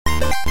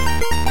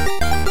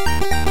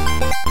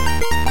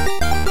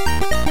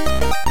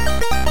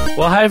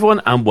Well, hi everyone,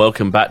 and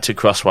welcome back to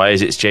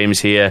Crosswires. It's James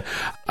here.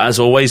 As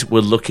always, we're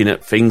looking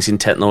at things in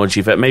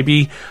technology that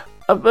maybe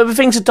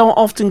things that don't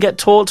often get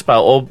talked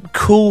about, or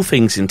cool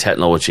things in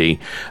technology.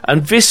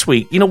 And this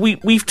week,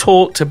 we've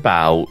talked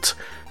about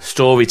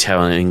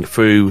storytelling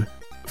through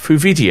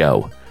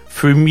video,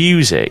 through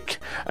music,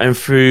 and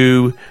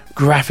through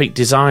graphic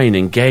design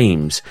and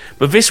games.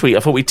 But this week, I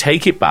thought we'd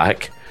take it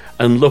back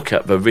and look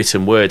at the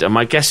written word. And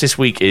my guest this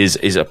week is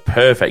a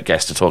perfect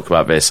guest to talk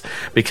about this,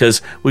 because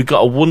we've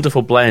got a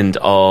wonderful blend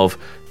of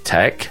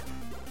tech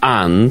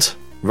and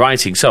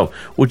writing. So,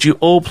 would you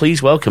all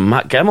please welcome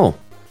Matt Gemmell?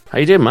 How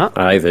you doing, Matt?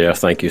 Hi there.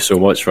 Thank you so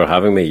much for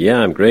having me.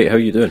 Yeah, I'm great. How are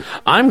you doing?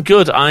 I'm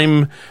good.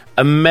 I'm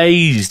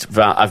amazed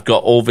that I've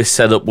got all this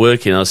set up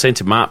working. I was saying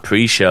to Matt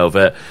pre-show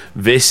that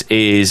this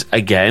is,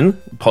 again,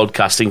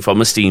 podcasting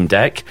from a Steam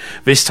Deck.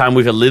 This time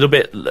with a little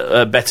bit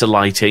better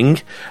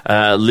lighting,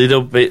 a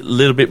little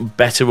bit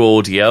better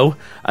audio,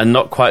 and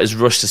not quite as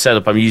rushed to set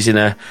up. I'm using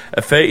a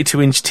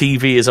 32-inch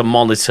TV as a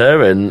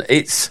monitor, and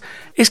it's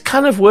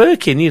kind of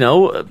working,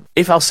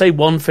 If I'll say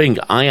one thing,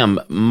 I am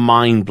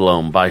mind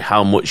blown by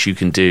how much you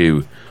can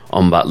do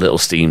on that little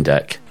Steam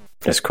Deck.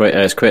 It's quite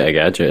a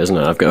gadget, isn't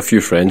it? I've got a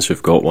few friends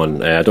who've got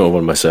one. I don't have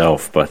one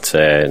myself, but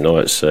no,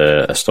 it's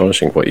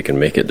astonishing what you can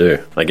make it do.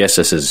 I guess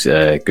this is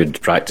good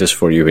practice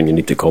for you when you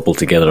need to cobble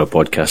together a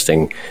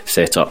podcasting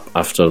setup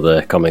after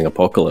the coming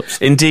apocalypse.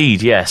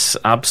 Indeed, yes,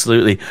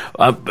 absolutely.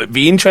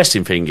 The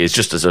interesting thing is,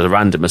 just as a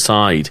random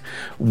aside,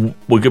 we're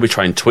going to be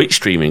trying Twitch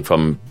streaming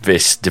from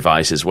this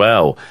device as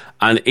well.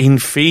 And in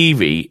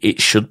theory,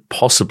 it should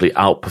possibly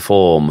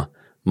outperform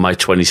my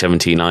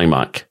 2017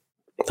 iMac.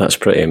 That's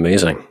pretty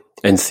amazing.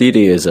 In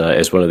theory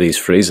is one of these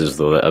phrases,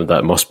 though,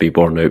 that must be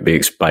borne out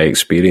by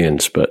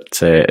experience. But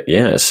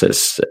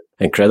it's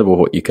incredible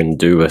what you can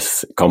do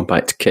with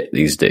compact kit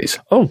these days.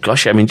 Oh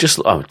gosh, I mean, just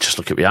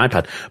look at the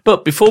iPad.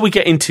 But before we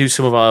get into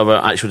some of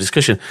our actual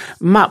discussion,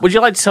 Matt, would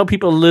you like to tell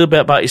people a little bit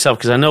about yourself?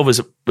 Because I know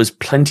there's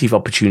plenty of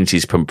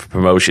opportunities for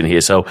promotion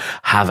here, so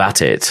have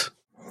at it.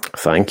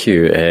 Thank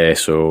you.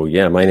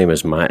 My name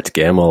is Matt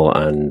Gemmell,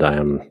 and I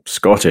am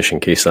Scottish, in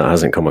case that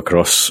hasn't come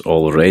across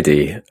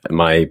already.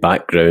 My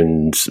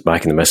background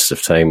back in the mists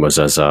of time was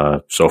as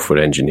a software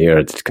engineer.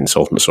 I did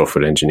consultant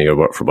software engineer,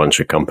 worked for a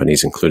bunch of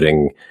companies,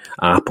 including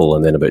Apple,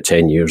 and then about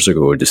 10 years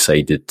ago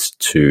decided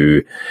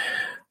to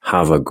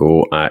have a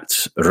go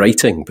at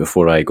writing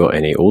before I got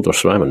any older.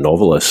 So I'm a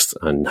novelist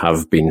and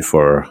have been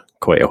for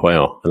quite a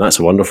while. And that's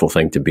a wonderful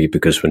thing to be,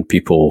 because when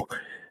people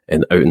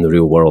out in the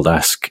real world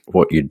ask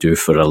what you do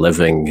for a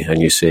living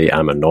and you say,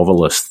 I'm a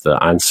novelist, the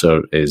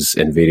answer is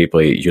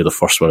invariably, you're the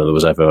first one of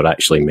those I've ever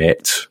actually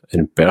met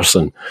in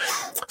person.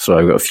 So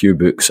I've got a few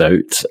books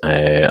out,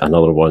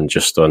 another one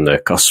just on the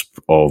cusp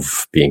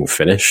of being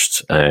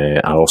finished. I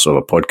also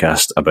have a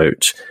podcast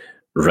about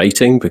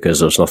writing, because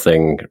there's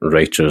nothing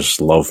writers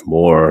love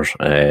more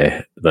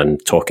than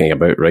talking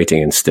about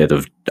writing instead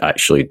of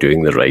actually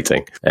doing the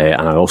writing.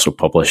 And I also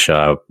publish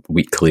a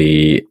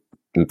weekly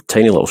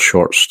tiny little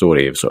short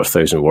story of sort of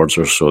 1,000 words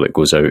or so that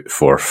goes out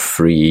for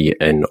free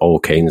in all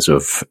kinds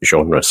of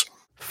genres.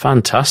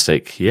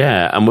 Fantastic,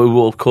 yeah. And we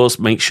will, of course,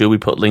 make sure we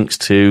put links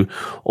to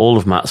all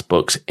of Matt's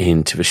books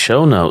into the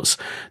show notes.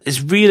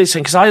 It's really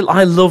exciting, because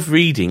I love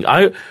reading.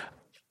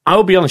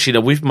 I'll be honest,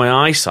 with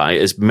my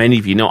eyesight, as many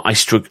of you know, I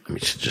struggle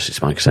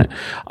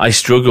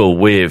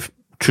with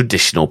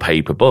traditional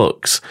paper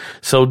books.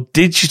 So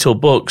digital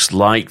books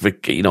like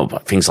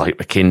things like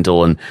the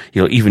Kindle and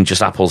even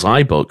just Apple's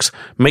iBooks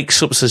make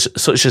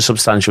such a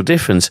substantial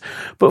difference.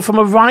 But from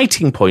a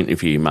writing point of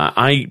view, Matt,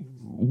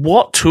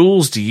 what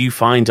tools do you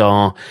find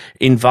are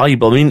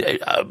invaluable? I mean,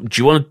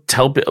 do you want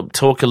to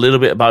talk a little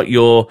bit about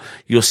your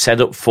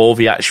setup for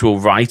the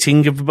actual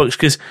writing of the books?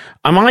 Because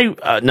I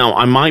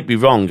might be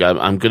wrong.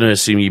 I'm going to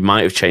assume you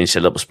might have changed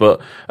setups, but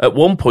at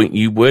one point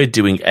you were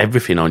doing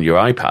everything on your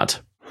iPad.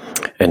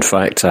 In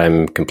fact,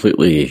 I'm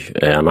completely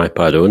an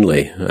iPad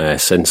only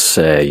since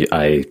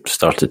I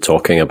started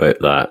talking about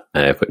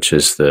that, which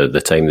is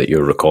the time that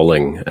you're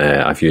recalling.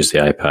 I've used the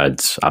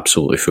iPad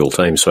absolutely full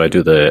time. So I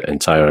do the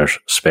entire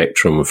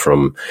spectrum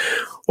from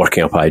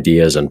working up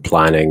ideas and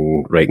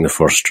planning, writing the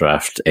first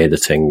draft,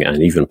 editing,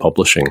 and even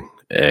publishing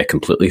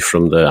completely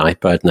from the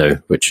iPad now,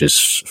 which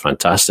is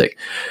fantastic.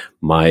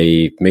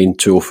 My main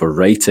tool for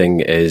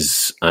writing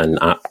is an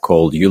app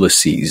called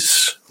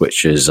Ulysses,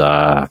 which is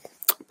a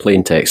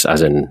plain text,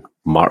 as in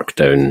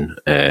Markdown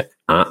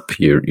app.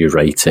 You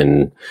write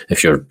in,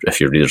 if your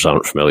readers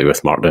aren't familiar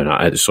with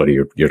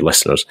Markdown, your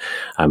listeners,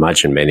 I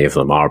imagine many of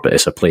them are, but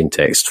it's a plain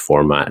text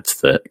format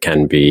that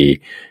can be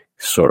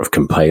sort of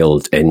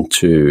compiled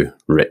into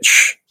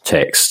rich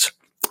text.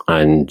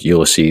 And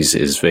Ulysses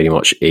is very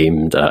much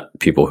aimed at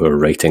people who are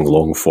writing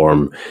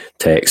long-form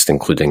text,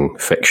 including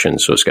fiction.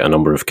 So it's got a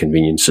number of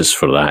conveniences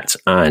for that.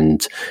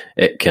 And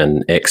it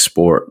can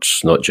export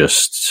not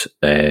just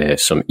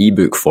some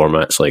ebook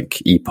formats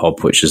like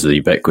EPUB, which is the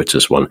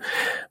ubiquitous one,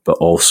 but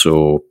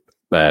also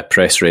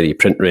press-ready,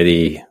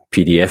 print-ready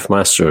PDF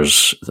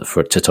masters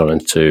to turn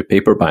into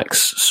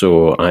paperbacks.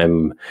 So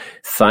I'm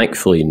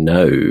thankfully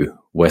now,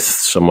 with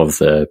some of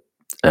the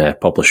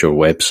publisher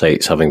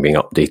websites having been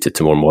updated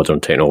to more modern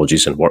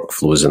technologies and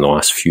workflows in the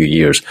last few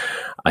years,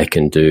 I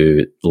can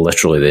do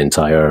literally the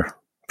entire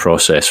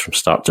process from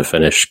start to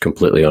finish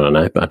completely on an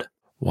iPad.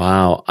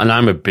 Wow. And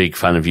I'm a big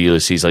fan of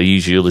Ulysses. I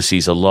use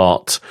Ulysses a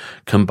lot,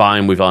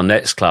 combined with our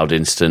Nextcloud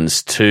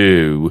instance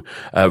to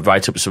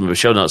write up some of the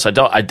show notes. I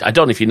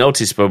don't know if you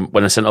noticed, but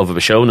when I sent over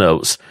the show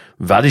notes,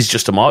 that is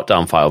just a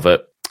Markdown file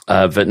that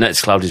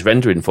Nextcloud is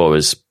rendering for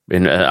us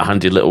in a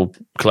handy little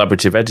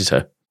collaborative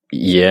editor.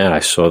 Yeah, I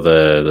saw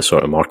the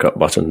sort of markup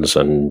buttons,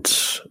 and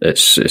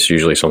it's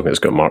usually something that's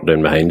got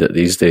Markdown behind it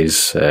these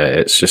days.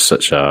 It's just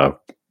such a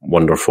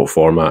wonderful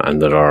format,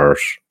 and there are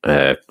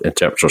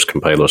interpreters,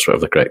 compilers,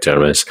 whatever the correct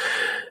term is,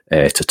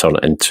 to turn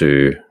it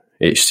into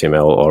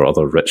HTML or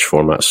other rich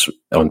formats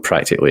on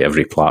practically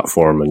every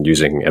platform and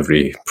using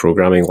every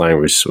programming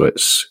language. So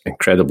it's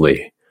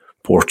incredibly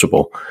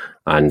portable.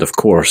 And of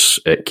course,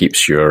 it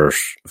keeps your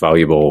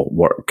valuable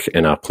work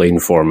in a plain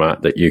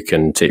format that you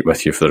can take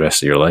with you for the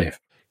rest of your life.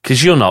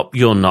 Because you're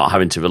not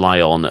having to rely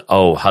on,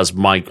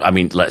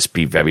 let's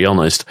be very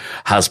honest,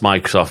 has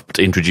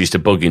Microsoft introduced a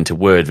bug into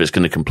Word that's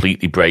going to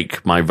completely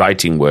break my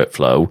writing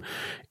workflow?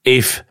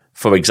 If,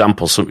 for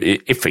example,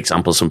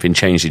 something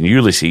changed in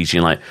Ulysses,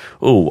 you're like,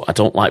 oh, I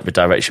don't like the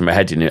direction we're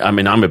heading in. I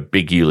mean, I'm a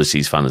big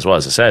Ulysses fan as well,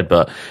 as I said,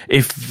 but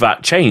if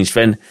that changed,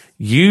 then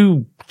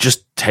you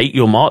just take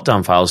your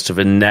Markdown files to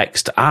the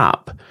next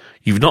app.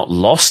 You've not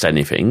lost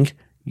anything.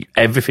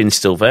 Everything's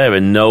still there,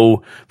 and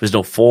there's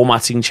no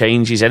formatting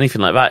changes,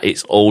 anything like that.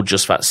 It's all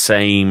just that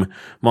same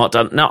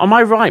Markdown. Now, am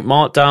I right?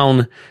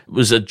 Markdown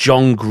was a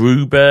John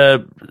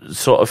Gruber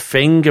sort of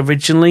thing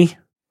originally?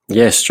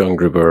 Yes, John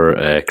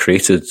Gruber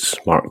created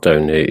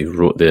Markdown. He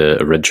wrote the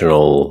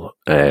original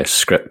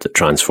script that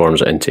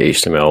transforms it into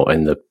HTML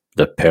in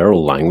the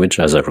Perl language,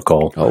 as I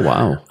recall. Oh,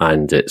 wow.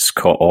 And it's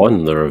caught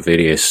on. There are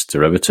various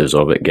derivatives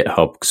of it.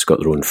 GitHub's got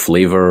their own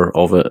flavor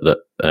of it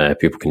that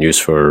people can use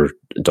for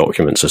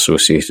documents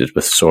associated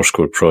with source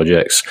code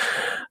projects.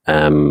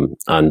 And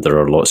there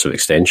are lots of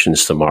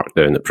extensions to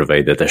Markdown that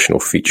provide additional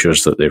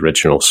features that the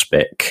original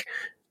spec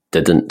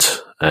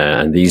didn't.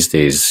 And these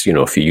days,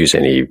 if you use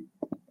any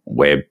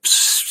web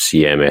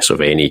CMS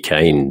of any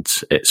kind,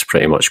 it's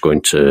pretty much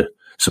going to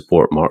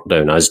support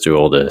Markdown, as do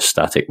all the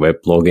static web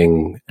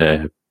blogging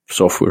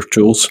software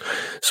tools.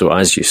 So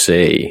as you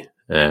say,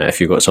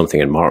 if you've got something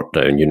in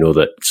Markdown, you know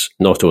that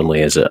not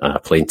only is it a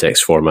plain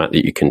text format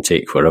that you can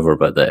take wherever,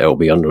 but that it'll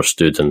be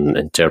understood and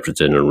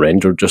interpreted and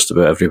rendered just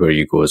about everywhere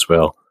you go as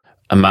well.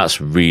 And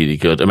that's really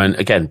good. I mean,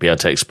 again, be able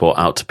to export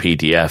out to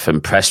PDF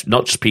and press,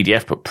 not just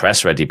PDF, but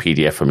press-ready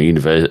PDF from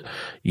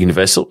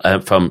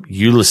from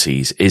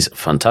Ulysses is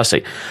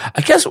fantastic.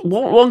 I guess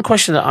one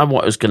question that I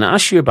was going to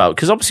ask you about,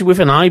 because obviously with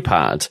an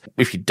iPad,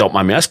 if you don't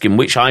mind me asking,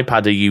 which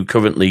iPad are you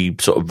currently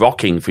sort of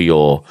rocking for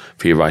your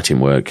writing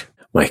work?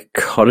 My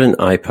current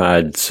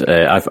iPad,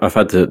 I've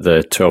had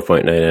the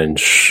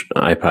 12.9-inch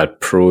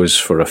iPad Pros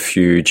for a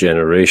few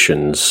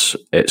generations.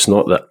 It's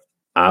not the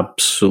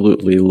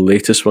absolutely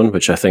latest one,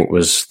 which I think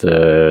was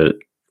the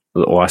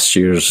last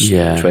year's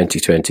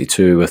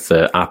 2022 with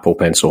the Apple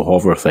Pencil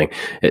Hover thing.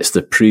 It's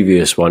the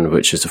previous one,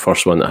 which is the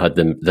first one that had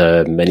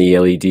the mini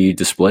LED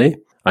display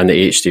and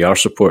the HDR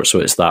support. So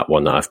it's that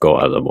one that I've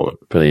got at the moment.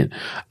 Brilliant.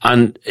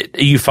 And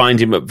are you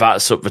finding that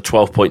that's sort of a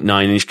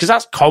 12.9 inch? Because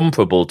that's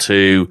comparable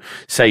to,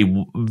 say,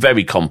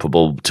 very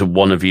comparable to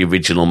one of the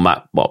original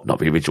Mac, well, not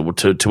the original,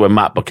 to a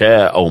MacBook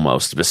Air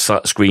almost,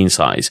 the screen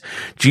size.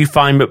 Do you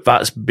find that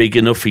that's big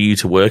enough for you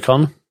to work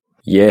on?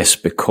 Yes,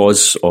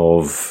 because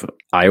of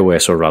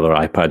iOS, or rather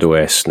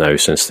iPadOS now,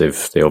 since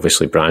they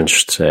obviously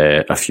branched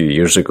a few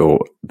years ago,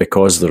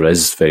 because there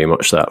is very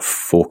much that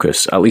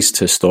focus, at least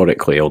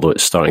historically, although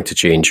it's starting to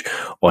change,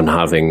 on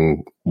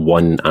having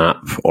one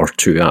app or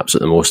two apps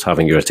at the most,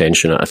 having your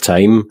attention at a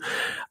time.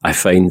 I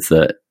find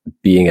that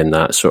being in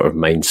that sort of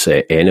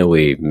mindset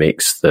anyway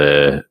makes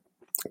the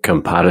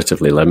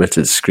comparatively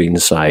limited screen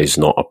size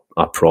not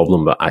a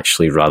problem, but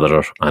actually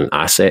rather an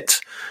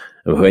asset.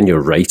 And when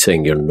you're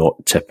writing, you're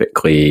not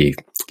typically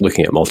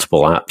looking at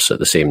multiple apps at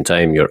the same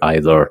time. You're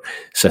either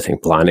sitting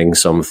planning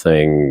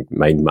something,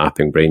 mind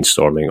mapping,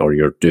 brainstorming, or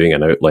you're doing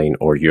an outline,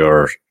 or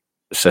you're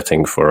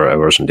sitting for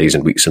hours and days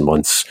and weeks and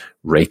months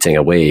writing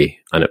away,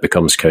 and it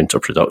becomes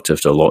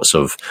counterproductive to lots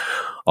of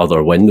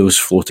other windows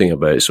floating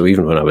about. So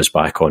even when I was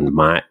back on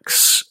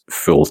Macs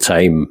full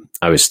time,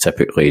 I was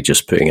typically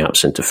just putting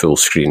apps into full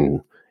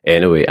screen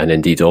anyway, and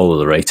indeed all of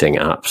the writing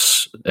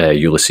apps,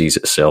 Ulysses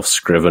itself,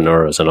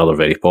 Scrivener is another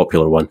very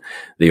popular one.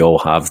 They all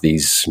have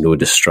these no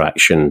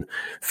distraction,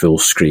 full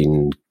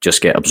screen,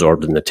 just get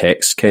absorbed in the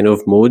text kind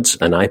of modes,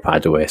 and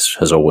iPadOS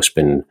has always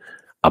been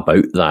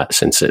about that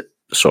since it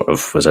sort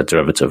of was a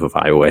derivative of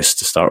iOS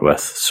to start with.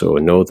 So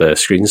no, the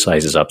screen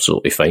size is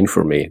absolutely fine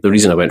for me. The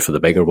reason I went for the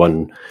bigger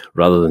one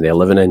rather than the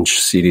 11-inch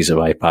series of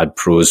iPad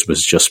Pros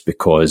was just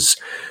because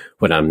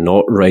when I'm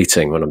not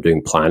writing, when I'm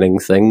doing planning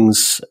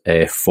things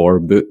for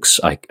books,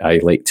 I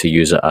like to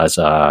use it as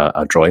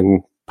a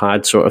drawing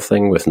pad sort of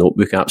thing with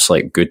notebook apps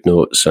like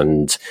GoodNotes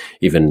and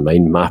even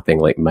mind mapping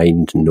like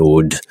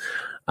MindNode.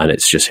 and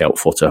it's just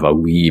helpful to have a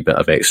wee bit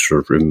of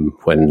extra room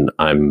when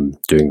I'm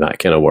doing that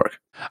kind of work.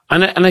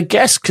 And I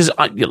guess because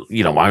I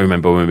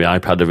remember when the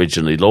iPad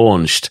originally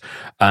launched,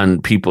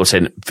 and people were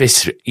saying,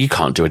 "This, you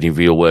can't do any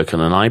real work on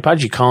an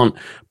iPad. You can't."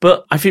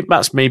 But I think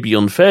that's maybe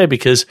unfair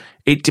because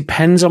it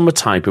depends on the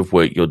type of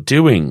work you're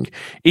doing.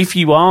 If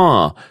you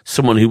are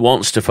someone who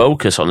wants to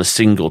focus on a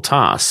single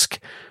task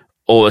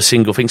or a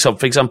single thing, so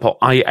for example,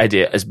 I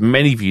edit, as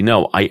many of you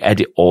know, I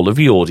edit all of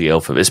the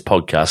audio for this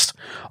podcast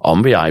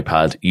on the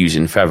iPad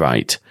using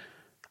Ferrite.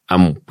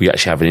 And we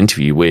actually have an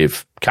interview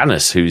with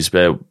Canis, who's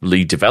the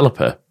lead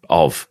developer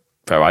of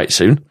Ferrite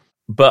soon.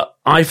 But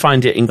I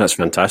find it... That's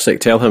fantastic.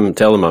 Tell him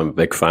I'm a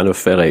big fan of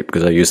Ferrite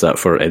because I use that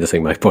for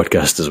editing my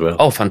podcast as well.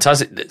 Oh,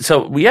 fantastic.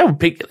 So, yeah,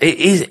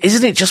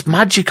 isn't it just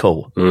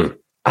magical?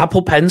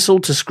 Apple Pencil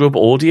to scrub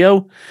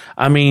audio.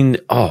 I mean,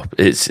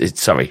 it's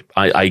sorry.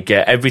 I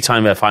get, every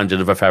time I find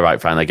another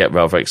Ferrite fan, I get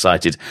rather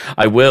excited.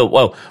 I will.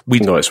 Well,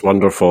 No, it's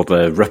wonderful.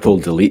 The ripple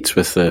delete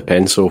with the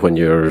pencil when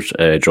you're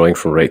drawing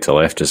from right to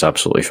left is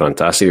absolutely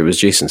fantastic. It was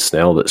Jason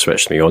Snell that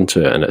switched me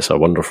onto it, and it's a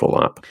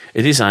wonderful app.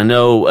 It is. I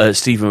know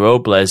Stephen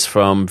Robles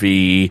from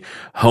the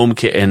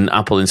HomeKit and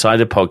Apple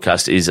Insider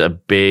podcast is a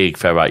big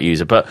Ferrite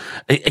user. But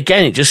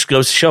again, it just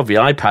goes to show the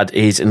iPad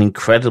is an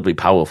incredibly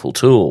powerful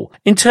tool.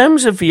 In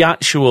terms of the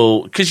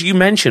actual, because you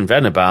mentioned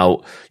then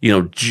about,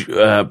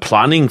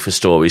 planning for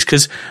stories,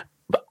 because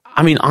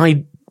I mean,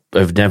 I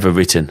have never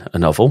written a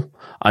novel.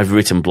 I've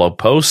written blog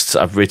posts.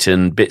 I've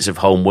written bits of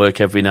homework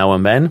every now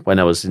and then when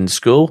I was in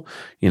school,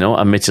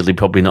 admittedly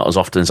probably not as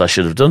often as I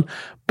should have done,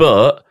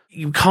 but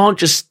you can't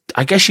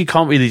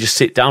really just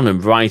sit down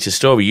and write a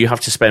story. You have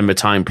to spend the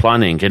time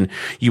planning. And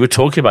you were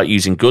talking about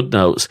using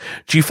GoodNotes.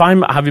 Do you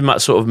find having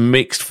that sort of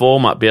mixed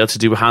format, be able to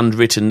do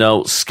handwritten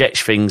notes,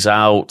 sketch things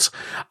out,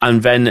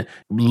 and then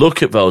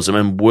look at those and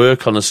then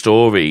work on a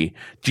story?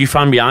 Do you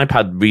find the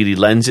iPad really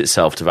lends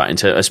itself to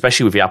that,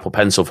 especially with the Apple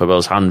Pencil for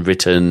those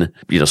handwritten,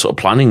 sort of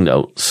planning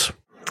notes?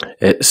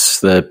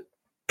 It's the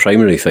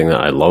primary thing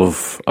that I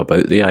love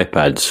about the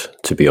iPad,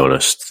 to be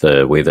honest.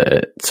 The way that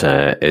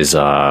it is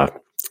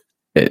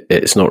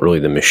it's not really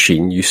the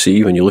machine you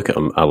see. When you look at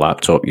a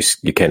laptop,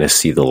 you kind of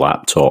see the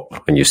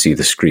laptop and you see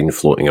the screen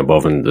floating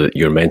above, and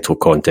your mental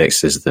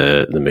context is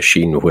the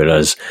machine.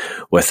 Whereas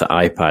with the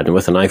iPad and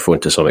with an iPhone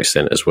to some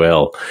extent as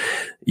well,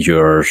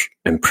 your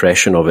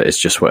impression of it is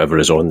just whatever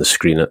is on the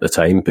screen at the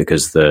time,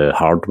 because the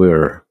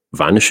hardware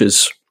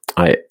vanishes.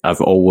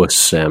 I've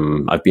always,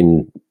 I've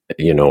been,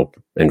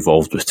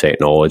 involved with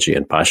technology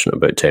and passionate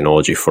about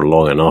technology for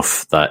long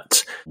enough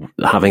that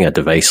having a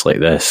device like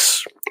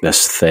this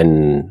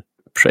thin,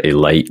 pretty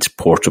light,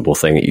 portable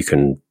thing that you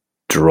can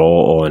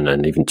draw on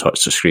and even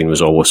touch the screen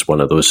was always one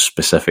of those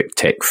specific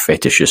tech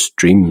fetishist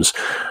dreams.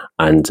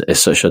 And it's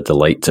such a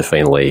delight to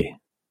finally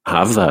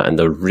have that. And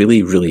there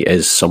really, really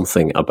is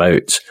something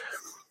about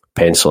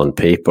pencil and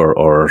paper,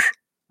 or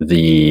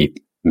the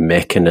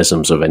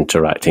mechanisms of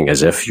interacting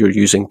as if you're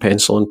using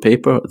pencil and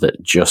paper,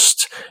 that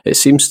just, it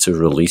seems to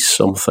release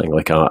something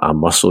like a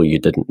muscle you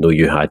didn't know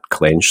you had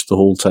clenched the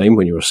whole time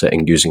when you were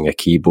sitting using a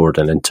keyboard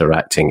and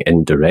interacting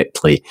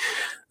indirectly.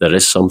 There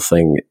is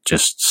something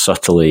just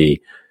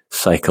subtly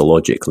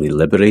psychologically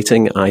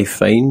liberating, I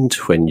find,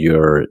 when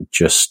you're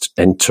just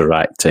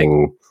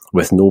interacting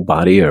with no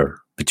barrier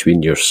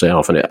between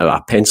yourself and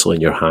a pencil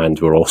in your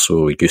hand. We're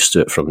also used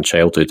to it from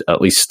childhood,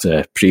 at least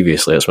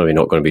previously. It's maybe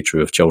not going to be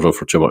true of children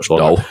for too much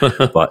longer.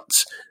 No.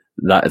 But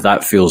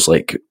that feels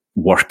like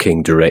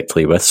working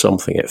directly with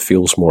something. It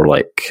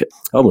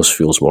almost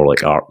feels more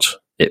like art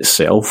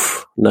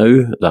itself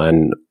now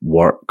than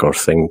work or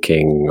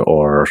thinking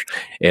or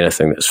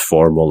anything that's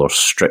formal or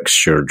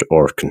structured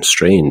or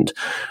constrained.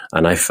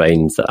 And I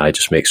find that I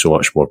just make so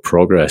much more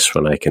progress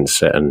when I can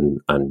sit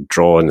and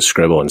draw and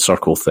scribble and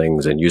circle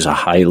things and use a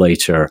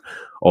highlighter,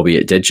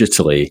 albeit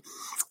digitally.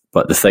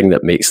 But the thing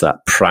that makes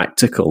that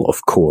practical,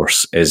 of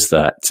course, is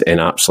that in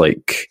apps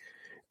like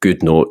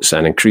GoodNotes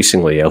and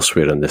increasingly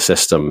elsewhere in the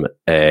system,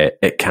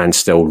 it can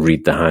still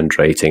read the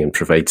handwriting and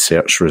provide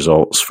search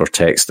results for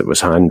text that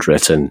was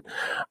handwritten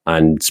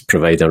and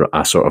provide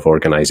a sort of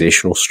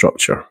organizational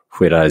structure.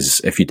 Whereas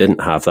if you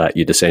didn't have that,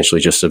 you'd essentially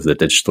just have the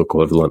digital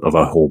equivalent of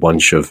a whole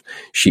bunch of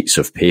sheets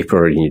of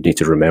paper, and you need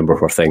to remember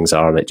where things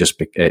are, and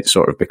it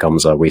sort of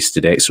becomes a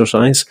wasted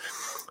exercise.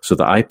 So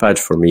the iPad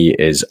for me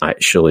is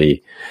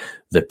actually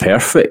the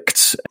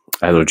perfect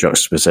either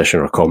juxtaposition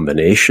or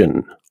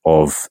combination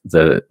of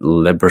the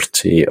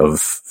liberty of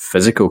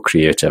physical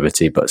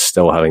creativity, but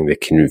still having the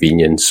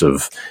convenience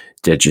of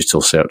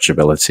digital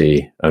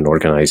searchability and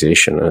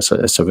organization.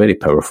 It's a very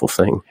powerful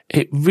thing.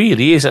 It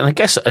really is. And I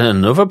guess at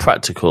another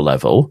practical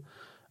level,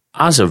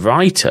 as a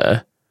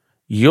writer,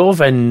 you're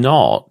then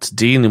not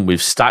dealing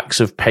with stacks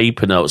of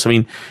paper notes. I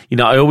mean,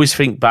 I always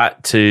think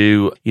back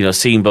to,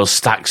 seeing those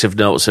stacks of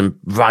notes and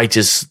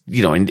writers,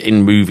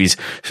 in movies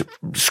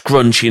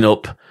scrunching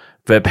up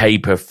their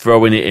paper,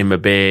 throwing it in the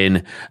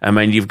bin. And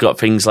then you've got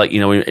things like,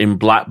 in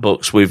Black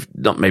Books with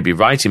not maybe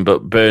writing,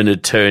 but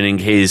Bernard turning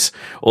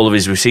all of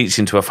his receipts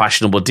into a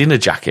fashionable dinner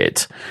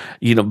jacket.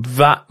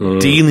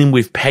 Dealing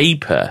with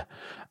paper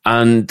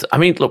And I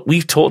mean, look,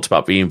 we've talked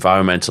about the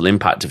environmental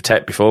impact of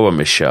tech before on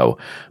this show,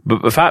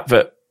 but the fact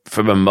that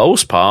for the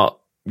most part,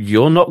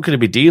 you're not going to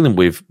be dealing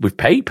with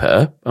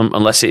paper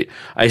unless I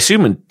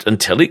assume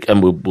until it,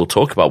 and we'll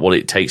talk about what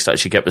it takes to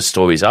actually get the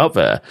stories out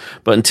there,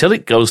 but until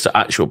it goes to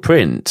actual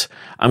print,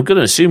 I'm going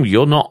to assume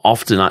you're not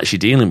often actually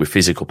dealing with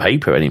physical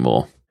paper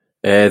anymore.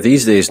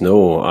 These days,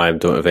 no, I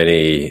don't have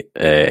any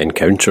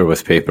encounter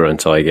with paper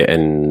until I get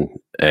in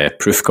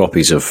proof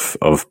copies of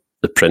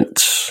the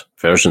print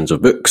versions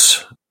of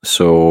books.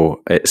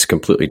 So it's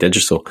completely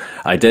digital.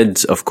 I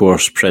did, of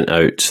course, print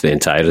out the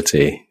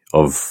entirety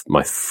of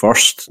my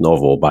first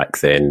novel back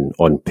then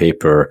on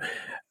paper,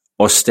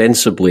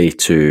 ostensibly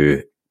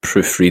to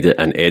proofread it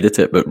and edit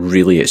it, but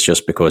really it's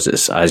just because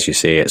it's, as you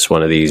say, it's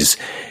one of these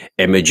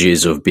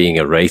images of being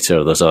a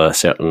writer. There's a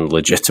certain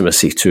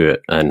legitimacy to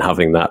it, and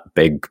having that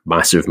big,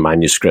 massive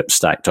manuscript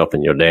stacked up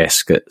in your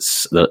desk,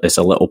 it's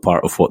a little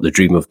part of what the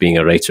dream of being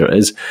a writer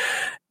is.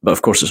 But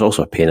of course, it's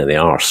also a pain in the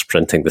arse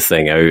printing the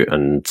thing out,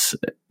 and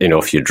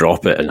if you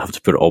drop it and have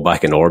to put it all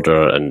back in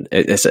order, and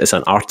it's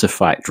an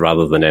artifact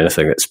rather than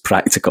anything that's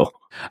practical.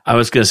 I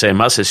was going to say,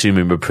 that's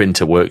assuming the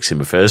printer works in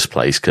the first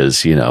place,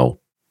 because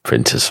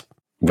printers.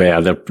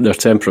 Yeah, they're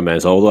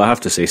temperamental. Although I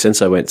have to say,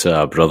 since I went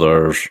to a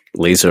Brother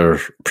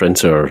laser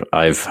printer,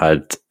 I've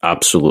had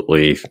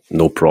absolutely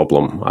no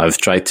problem. I've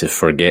tried to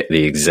forget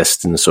the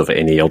existence of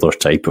any other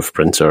type of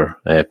printer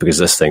because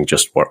this thing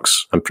just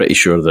works. I'm pretty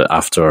sure that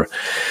after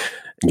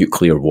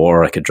nuclear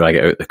war, I could drag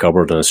it out the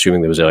cupboard, and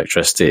assuming there was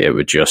electricity, it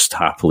would just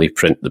happily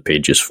print the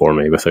pages for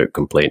me without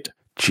complaint.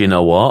 Do you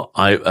know what?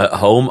 At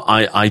home,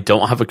 I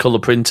don't have a colour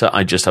printer.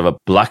 I just have a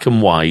black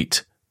and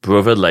white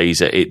Brother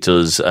laser. It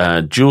does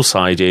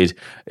dual-sided,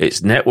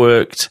 it's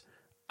networked,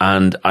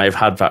 and I've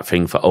had that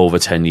thing for over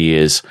 10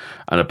 years.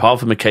 And apart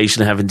from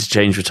occasionally having to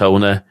change the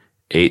toner,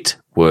 it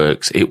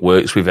works. It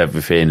works with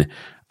everything.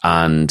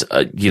 And,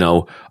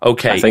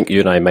 okay. I think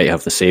you and I might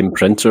have the same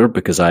printer,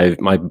 because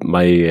my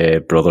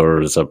brother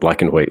is a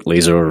black and white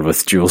laser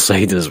with dual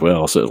side as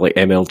well. So it's like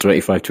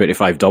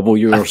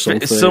ML2525W or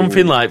something.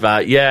 Something like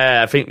that.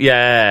 Yeah, I think,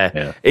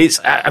 yeah. It's,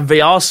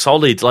 they are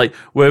solid.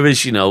 Whereas,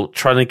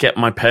 trying to get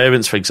my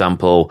parents, for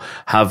example,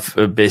 have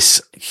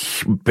this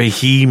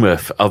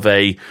behemoth of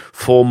a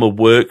former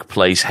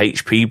workplace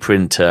HP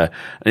printer.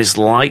 And it's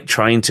like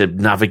trying to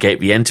navigate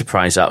the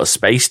Enterprise out of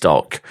space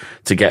dock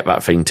to get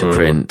that thing to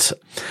print.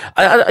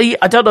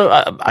 I don't know.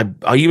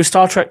 Are you a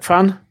Star Trek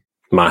fan?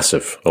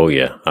 Massive. Oh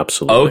yeah,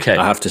 absolutely. Okay.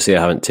 I have to say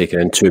I haven't taken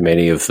in too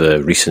many of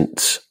the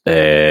recent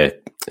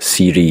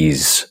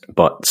series,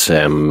 but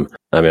I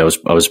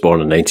was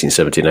born in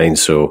 1979,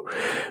 so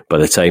by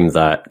the time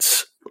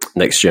that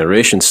Next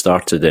Generation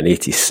started in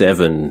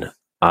 87,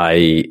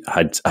 I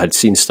had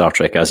seen Star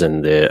Trek as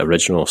in the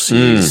original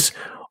series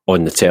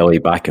on the telly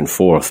back and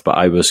forth, but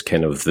I was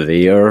kind of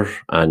there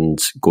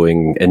and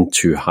going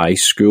into high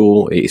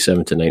school,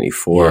 87 to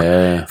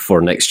 94,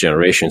 for Next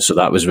Generation. So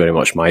that was very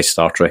much my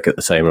Star Trek at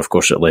the time. Of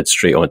course, it led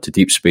straight on to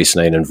Deep Space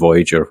Nine and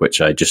Voyager,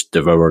 which I just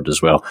devoured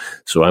as well.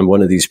 So I'm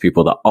one of these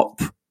people that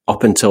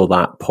up until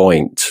that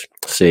point,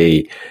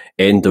 say,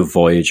 end of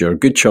Voyager,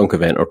 good chunk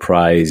of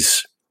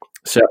Enterprise,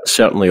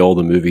 certainly all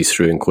the movies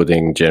through,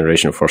 including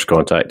Generation, First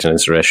Contact, and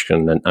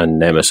Insurrection, and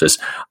Nemesis,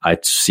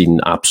 I'd seen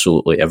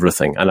absolutely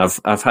everything, and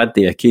I've had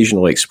the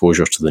occasional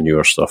exposure to the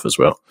newer stuff as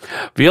well.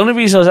 The only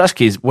reason I was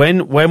asking is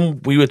when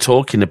we were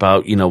talking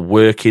about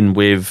working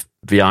with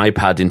the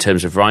iPad in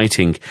terms of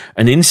writing,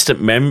 an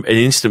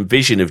instant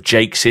vision of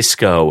Jake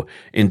Sisko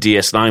in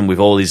DS9 with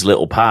all these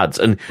little pads,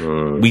 and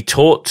we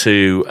talked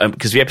to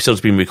because the episode's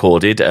been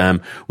recorded.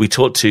 We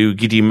talked to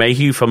Gideon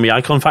Mayhew from the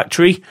Icon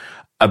Factory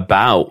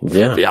about,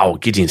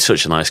 Gideon's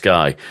such a nice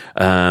guy.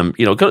 Got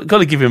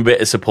to give him a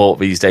bit of support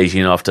these days,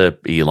 after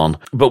Elon.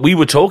 But we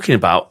were talking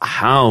about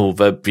how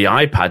the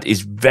iPad is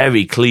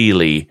very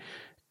clearly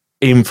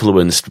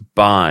influenced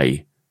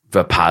by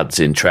the pads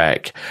in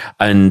Trek.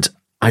 And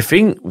I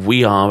think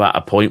we are at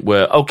a point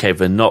where, okay,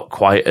 they're not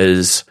quite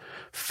as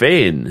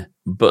thin,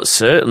 but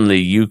certainly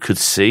you could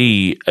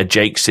see a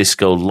Jake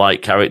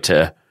Sisko-like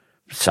character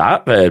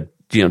sat there,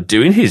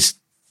 doing his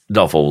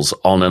novels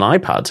on an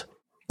iPad.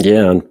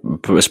 Yeah,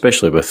 and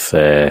especially with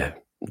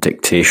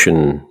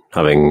dictation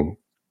having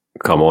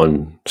come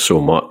on so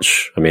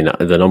much. I mean,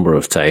 the number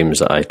of times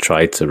that I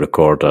tried to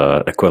record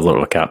an equivalent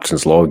of a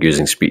captain's log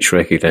using speech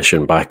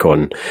recognition back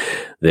on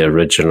the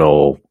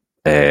original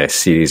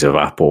series of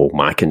Apple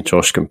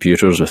Macintosh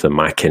computers with a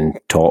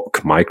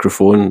Macintalk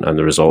microphone, and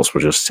the results were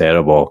just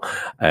terrible.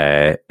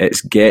 It's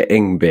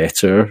getting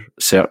better,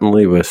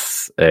 certainly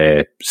with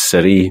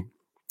Siri.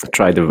 I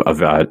tried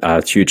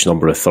a huge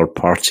number of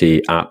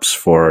third-party apps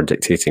for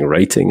dictating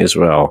writing as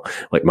well,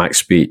 like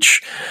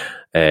MacSpeech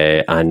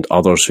and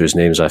others whose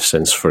names I've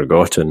since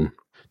forgotten.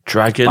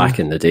 Dragon back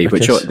in the day,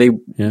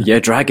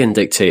 Dragon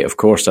Dictate, of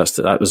course,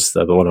 that was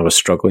the one I was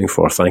struggling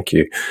for. Thank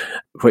you.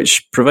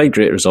 Which provide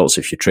great results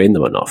if you train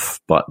them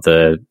enough, but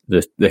the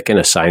kind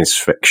of science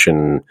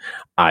fiction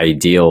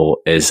ideal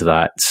is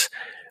that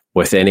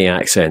with any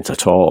accent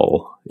at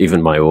all,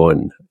 even my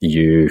own,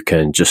 you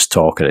can just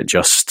talk and it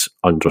just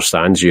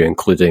understands you,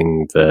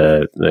 including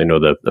the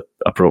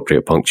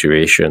appropriate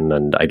punctuation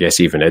and I guess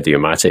even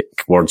idiomatic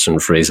words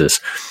and phrases.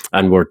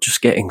 And we're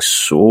just getting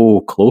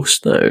so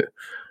close now.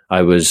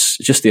 I was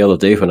just the other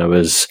day when I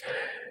was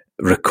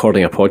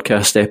recording a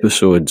podcast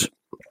episode,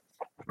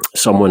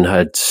 someone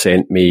had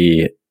sent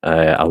me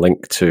a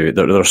link to,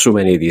 there are so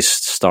many of these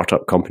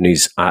startup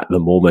companies at the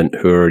moment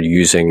who are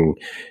using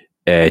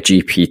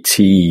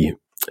GPT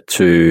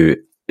to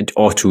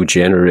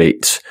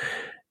auto-generate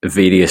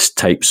various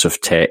types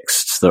of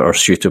texts that are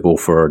suitable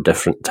for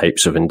different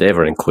types of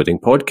endeavor, including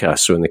podcasts.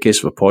 So in the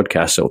case of a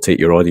podcast, it'll take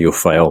your audio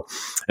file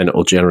and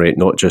it'll generate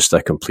not just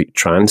a complete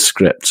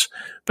transcript,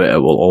 but it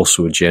will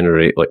also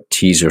generate like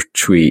teaser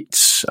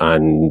tweets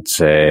and,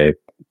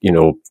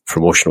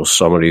 promotional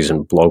summaries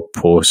and blog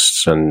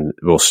posts, and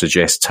will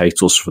suggest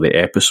titles for the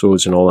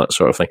episodes and all that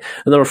sort of thing.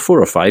 And there are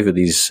 4 or 5 of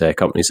these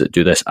companies that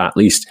do this at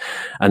least,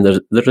 and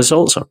the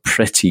results are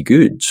pretty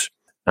good.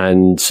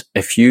 And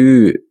if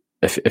you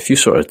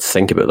sort of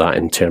think about that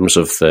in terms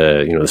of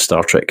the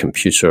Star Trek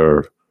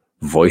computer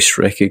voice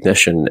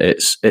recognition,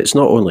 it's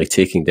not only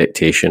taking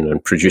dictation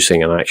and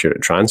producing an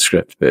accurate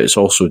transcript, but it's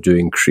also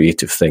doing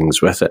creative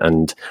things with it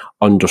and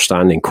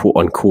understanding, quote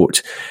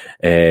unquote,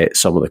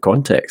 some of the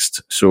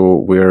context. So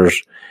we're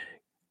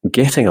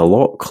getting a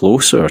lot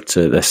closer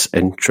to this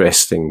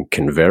interesting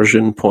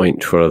conversion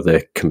point where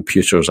the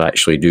computers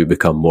actually do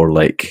become more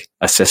like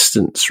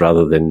assistants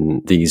rather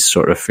than these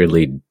sort of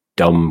fairly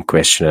dumb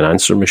question and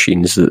answer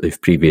machines that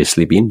they've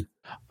previously been.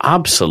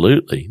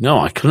 Absolutely. No,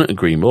 I couldn't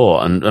agree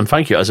more. And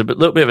thank you. It was a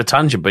little bit of a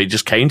tangent, but it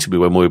just came to me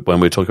when we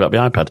were talking about the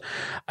iPad.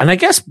 And I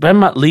guess, Ben,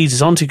 that leads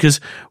us on to, because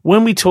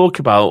when we talk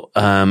about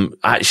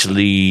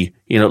actually,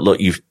 look,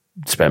 you've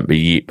spent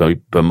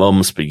for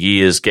months, for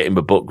years getting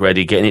the book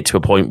ready, getting it to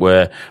a point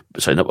where,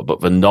 sorry, not a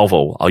book, the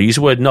novel. I'll use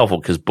the word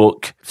novel because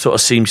book sort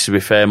of seems to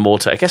refer more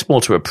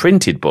to a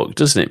printed book,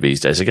 doesn't it,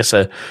 these days? I guess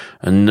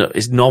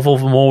is novel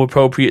the more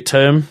appropriate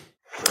term?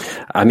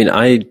 I mean,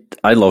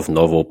 I love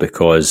novel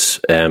because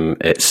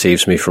it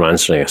saves me from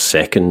answering a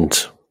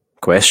second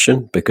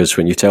question, because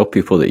when you tell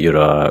people that you're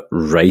a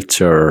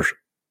writer,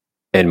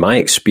 in my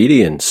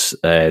experience,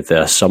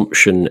 the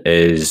assumption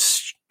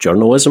is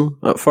journalism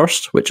at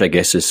first, which I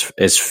guess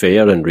is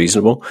fair and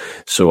reasonable.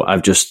 So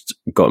I've just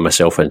gotten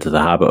myself into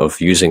the habit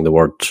of using the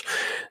word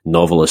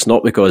novelist,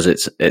 not because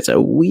it's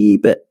a wee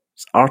bit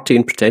arty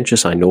and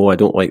pretentious. I know I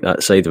don't like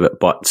that side of it,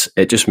 but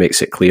it just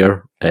makes it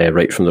clear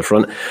right from the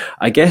front.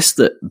 I guess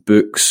that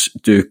books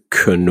do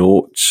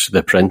connote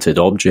the printed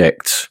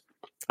object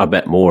a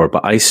bit more,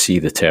 but I see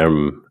the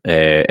term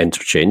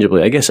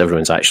interchangeably. I guess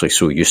everyone's actually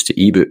so used to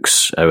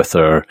ebooks with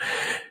their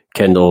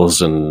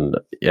Kindles and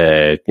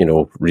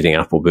reading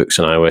Apple books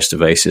and iOS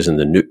devices and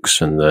the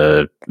Nooks and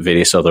the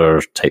various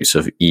other types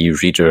of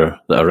e-reader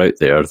that are out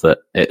there, that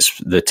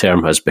the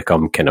term has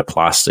become kind of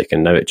plastic,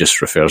 and now it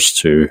just refers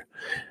to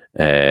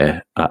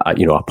a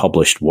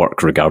published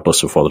work,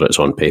 regardless of whether it's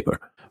on paper.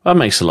 That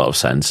makes a lot of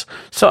sense.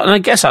 So, and I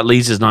guess that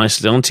leads us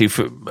nicely on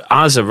to,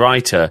 as a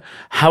writer,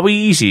 how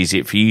easy is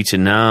it for you to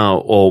now,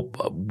 or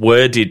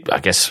where did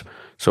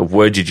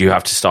you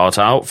have to start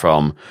out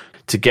from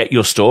to get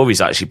your stories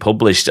actually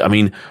published? I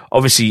mean,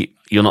 obviously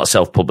you're not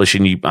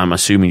self-publishing. I'm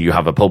assuming you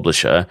have a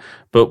publisher,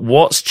 but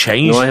what's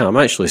changed? No, I am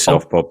actually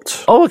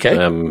self-pubbed. Oh, okay.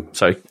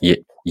 Sorry.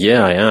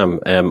 Yeah, I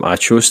am. I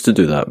chose to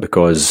do that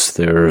because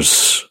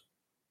there's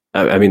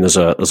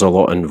a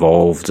lot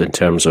involved in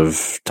terms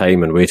of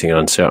time and waiting and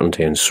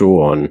uncertainty and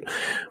so on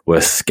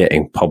with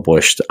getting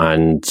published.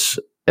 And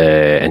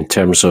in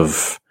terms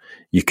of,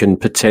 you can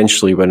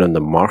potentially win on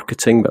the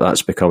marketing, but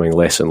that's becoming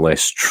less and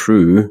less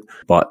true.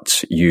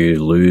 But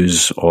you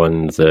lose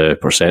on the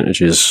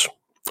percentages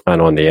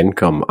and on the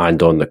income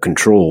and on the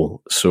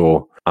control.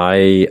 So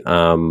I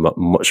am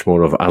much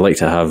more I like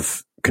to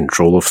have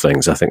control of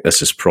things. I think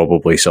this is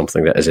probably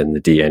something that is in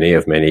the DNA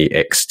of many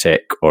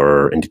ex-tech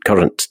or indeed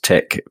current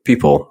tech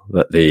people,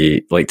 that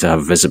they like to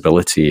have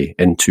visibility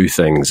into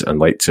things and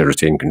like to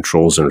retain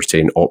controls and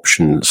retain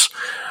options.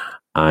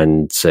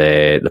 And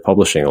the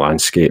publishing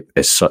landscape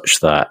is such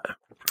that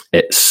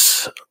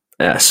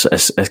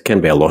it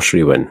can be a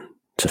lottery win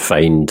to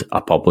find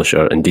a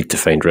publisher, indeed to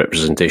find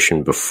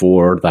representation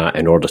before that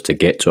in order to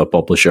get to a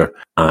publisher.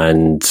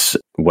 And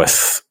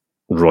with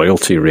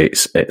royalty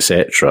rates,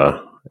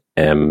 etc.,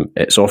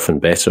 it's often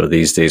better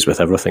these days, with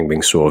everything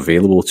being so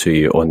available to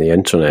you on the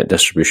internet,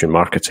 distribution,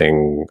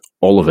 marketing,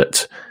 all of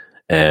it.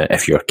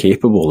 If you're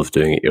capable of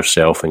doing it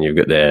yourself and you've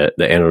got the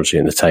energy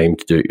and the time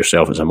to do it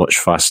yourself, it's a much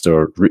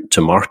faster route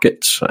to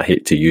market. I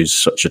hate to use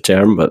such a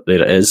term, but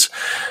there it is.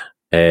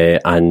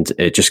 And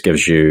it just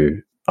gives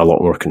you a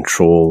lot more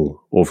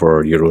control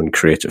over your own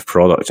creative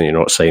product, and you're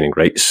not signing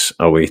rights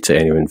away to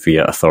anyone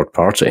via a third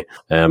party.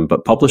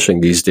 But publishing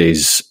these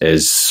days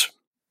is,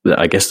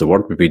 I guess the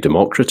word would be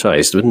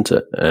democratized, wouldn't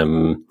it?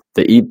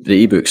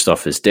 The ebook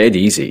stuff is dead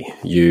easy.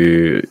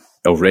 You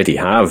already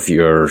have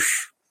your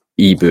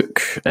ebook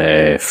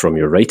from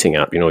your writing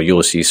app.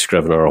 Ulysses,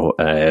 Scrivener,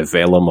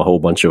 Vellum, a whole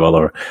bunch of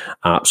other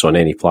apps on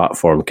any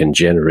platform can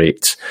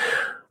generate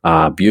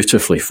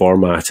beautifully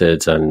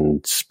formatted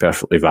and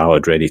perfectly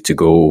valid, ready to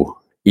go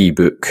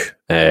ebook.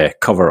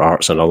 Cover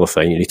art's another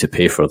thing. You need to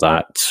pay for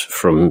that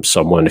from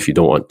someone if you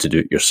don't want to do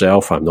it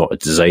yourself. I'm not a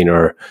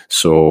designer,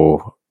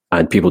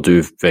 and people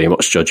do very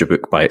much judge a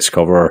book by its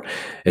cover,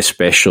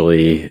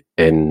 especially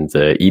in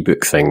the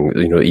ebook thing.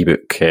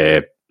 Ebook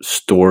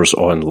stores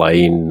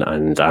online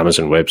and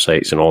Amazon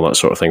websites and all that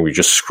sort of thing. We're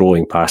just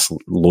scrolling past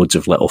loads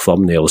of little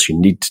thumbnails. You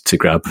need to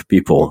grab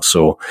people.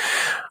 So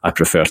I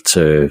prefer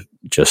to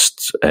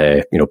just,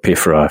 pay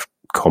for a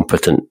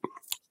competent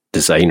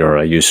designer.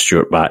 I use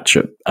Stuart Batch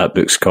at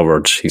Books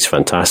Covered. He's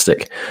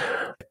fantastic.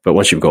 But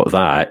once you've got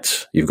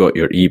that, you've got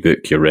your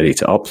ebook, you're ready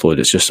to upload.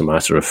 It's just a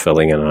matter of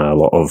filling in a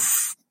lot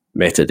of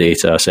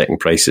metadata, setting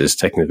prices,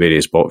 ticking the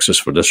various boxes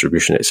for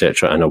distribution,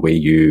 etc., and away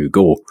you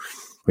go.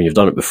 When you've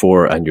done it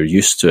before and you're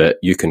used to it,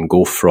 you can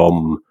go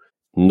from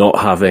not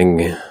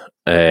having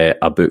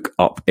a book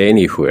up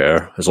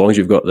anywhere. As long as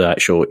you've got the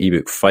actual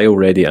ebook file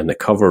ready and the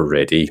cover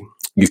ready,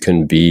 you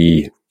can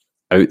be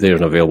out there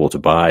and available to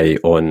buy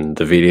on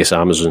the various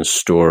Amazon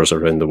stores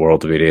around the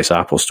world, the various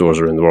Apple stores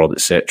around the world,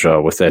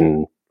 etc.,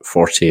 within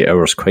 48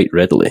 hours quite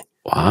readily.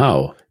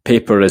 Wow.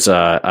 Paper is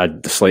a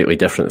slightly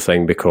different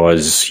thing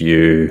because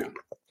there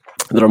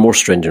are more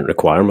stringent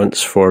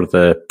requirements for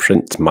the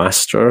print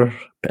master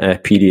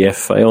PDF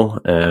file.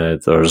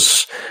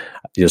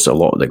 There's a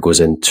lot that goes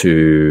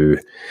into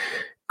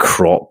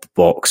crop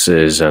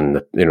boxes,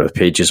 and the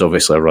pages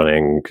obviously are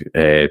running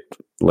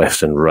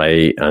left and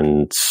right,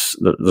 and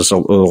there's a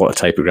lot of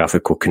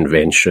typographical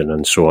convention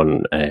and so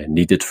on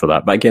needed for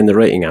that. But again, the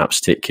writing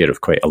apps take care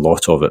of quite a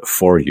lot of it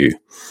for you.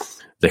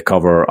 The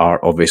cover art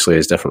obviously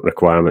has different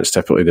requirements.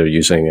 Typically, they're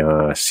using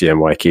a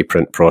CMYK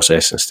print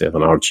process instead of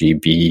an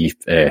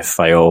RGB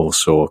file,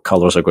 so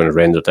colours are going to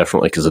render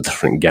differently because of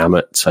different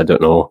gamuts. I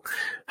don't know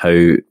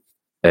how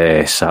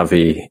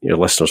savvy your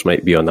listeners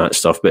might be on that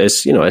stuff, but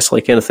it's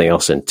like anything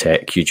else in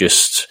tech.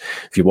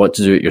 If you want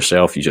to do it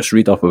yourself, you just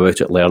read up about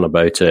it, learn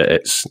about it.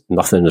 It's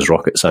nothing is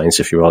rocket science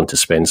if you're willing to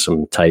spend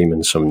some time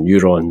and some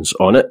neurons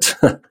on it.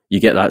 You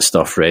get that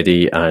stuff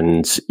ready,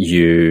 and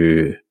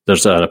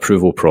there's an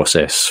approval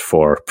process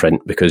for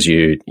print because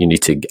you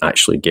need to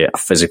actually get a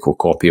physical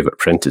copy of it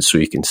printed so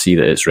you can see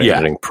that it's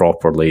rendering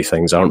properly.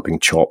 Things aren't being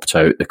chopped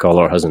out, the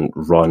colour hasn't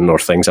run, or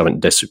things haven't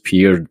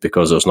disappeared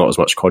because there's not as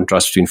much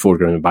contrast between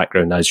foreground and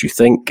background as you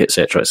think,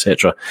 etc.,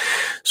 etc.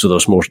 So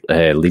there's more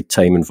lead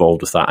time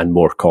involved with that and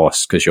more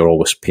cost because you're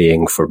always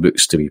paying for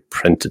books to be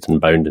printed and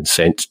bound and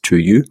sent to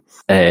you.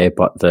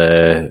 But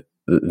the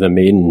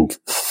main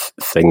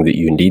thing that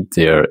you need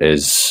there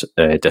is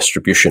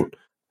distribution.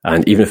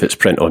 And even if it's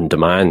print on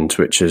demand,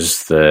 which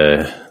is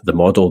the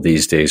model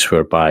these days,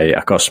 whereby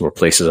a customer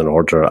places an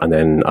order and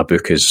then a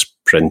book is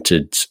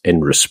printed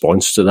in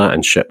response to that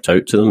and shipped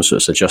out to them, so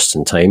it's a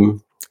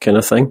just-in-time kind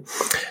of thing.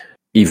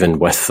 Even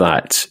with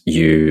that,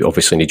 you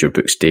obviously need your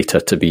book's data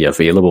to be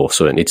available,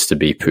 so it needs to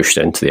be pushed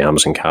into the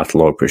Amazon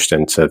catalogue, pushed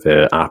into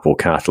the Apple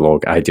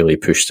catalogue, ideally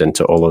pushed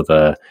into all of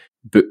the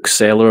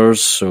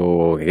booksellers,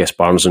 so I guess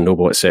Barnes &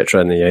 Noble, etc.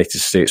 in the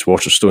United States,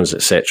 Waterstones,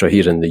 etc.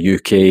 here in the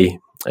UK,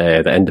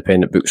 the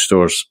independent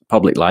bookstores,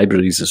 public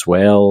libraries as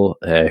well,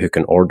 who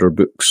can order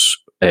books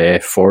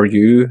for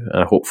you.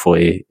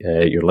 Hopefully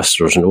your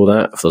listeners know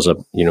that. If there's a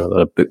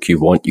book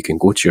you want, you can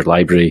go to your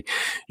library,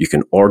 you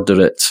can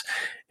order it.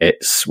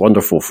 It's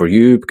wonderful for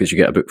you because you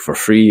get a book for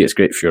free. It's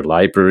great for your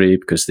library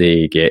because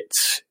they get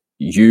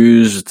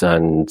used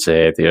and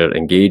they're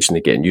engaged and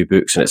they get new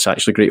books, and it's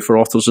actually great for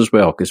authors as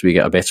well because we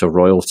get a better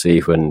royalty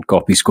when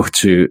copies go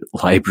to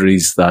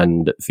libraries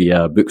than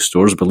via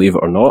bookstores, believe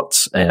it or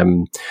not,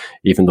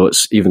 even though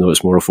it's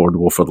more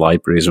affordable for the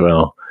library as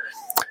well.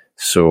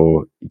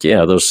 So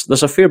yeah,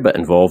 there's a fair bit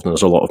involved and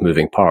there's a lot of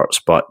moving parts,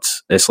 but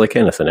it's like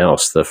anything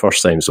else. The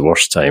first time's the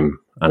worst time,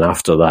 and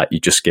after that you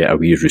just get a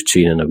wee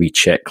routine and a wee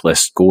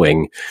checklist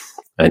going.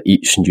 And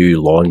each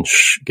new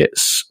launch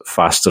gets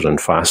faster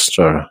and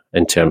faster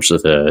in terms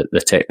of the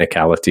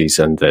technicalities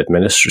and the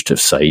administrative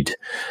side.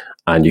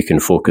 And you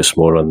can focus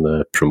more on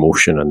the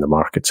promotion and the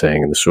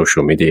marketing and the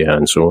social media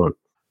and so on.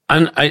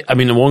 And I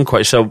mean, one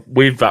question, so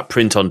with that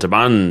print on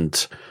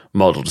demand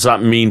model, does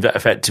that mean that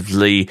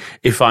effectively,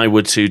 if I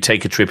were to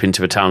take a trip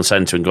into the town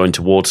centre and go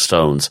into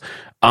Waterstones,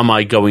 am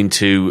I going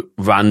to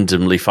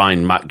randomly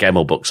find Matt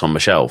Gemmell books on my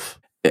shelf?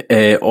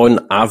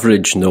 On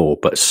average, no,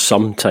 but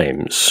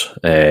sometimes.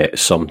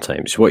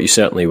 What you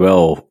certainly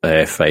will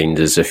find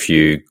is if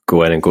you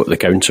go in and go to the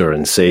counter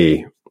and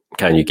say,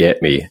 "Can you get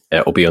me?"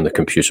 it'll be on the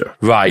computer.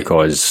 Right.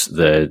 Because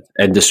the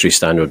industry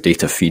standard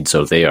data feeds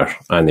are there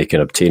and they can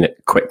obtain it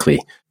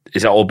quickly.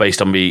 Is that all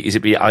based on is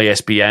it the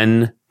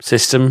ISBN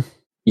system?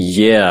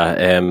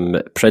 Yeah,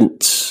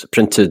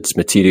 printed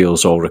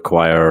materials all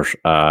require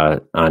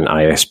an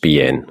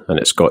ISBN, and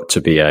it's got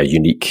to be a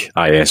unique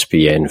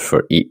ISBN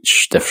for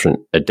each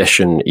different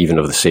edition, even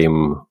of the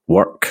same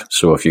work.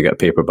 So if you get a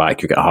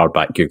paperback, you get a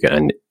hardback, you get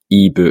an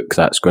ebook,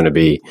 that's going to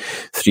be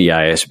 3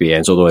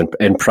 ISBNs. Although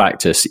in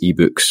practice,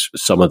 ebooks,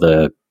 some of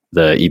the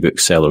ebook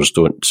sellers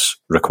don't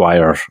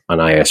require an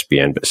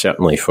ISBN, but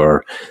certainly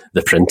for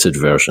the printed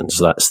versions,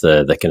 that's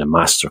the kind of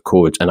master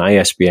code. And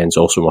ISBNs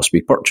also must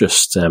be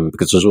purchased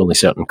because there's only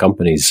certain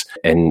companies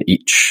in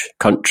each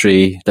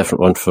country,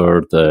 different one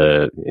for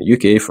the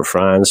UK, for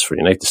France, for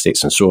the United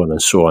States, and so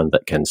on,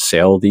 that can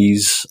sell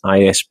these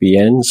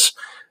ISBNs.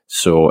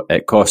 So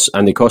it costs,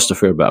 and they cost a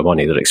fair bit of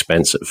money. They're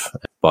expensive,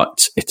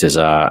 but it is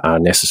a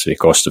necessary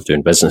cost of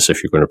doing business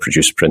if you're going to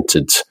produce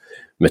printed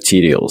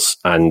materials.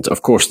 And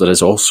of course, there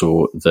is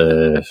also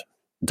the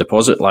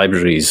deposit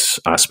libraries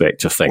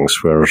aspect of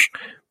things, where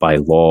by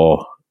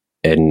law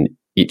in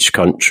each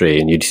country,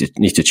 and you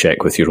need to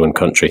check with your own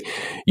country,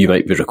 you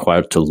might be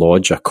required to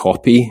lodge a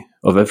copy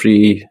of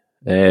every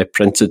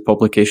printed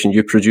publication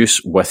you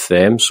produce with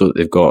them, so that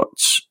they've got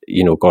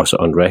it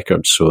on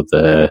record. So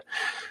the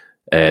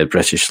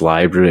British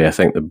Library, I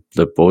think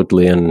the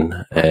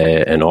Bodleian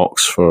in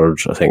Oxford,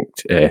 I think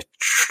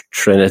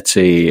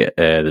Trinity,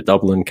 the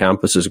Dublin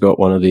campus has got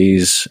one of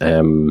these.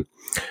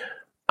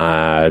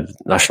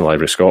 National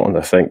Library of Scotland,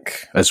 I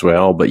think, as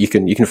well. But you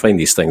can find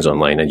these things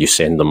online, and you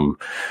send them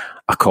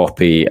a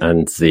copy,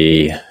 and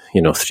they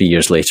 3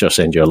 years later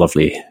send you a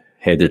lovely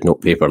headed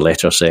notepaper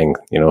letter saying,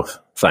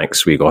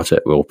 thanks, we got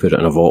it. We'll put it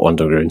in a vault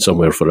underground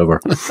somewhere forever.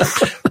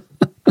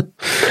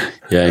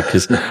 Yeah,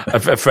 because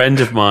a friend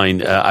of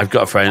mine, I've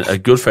got a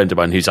good friend of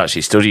mine who's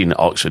actually studying at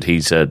Oxford.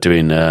 He's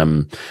doing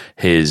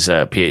his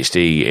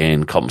PhD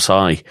in comp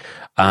sci.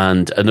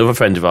 And another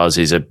friend of ours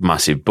is a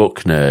massive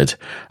book nerd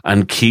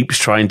and keeps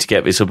trying to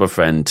get this other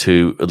friend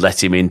to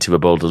let him into a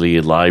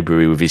Bodleian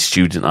library with his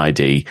student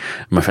ID.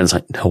 And my friend's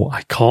like, no,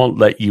 I can't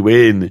let you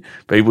in.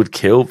 They would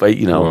kill.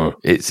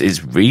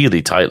 It's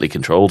really tightly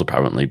controlled,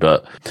 apparently.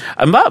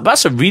 And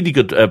that's a really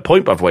good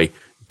point, by the way.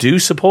 Do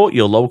support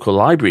your local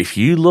library if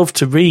you love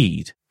to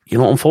read.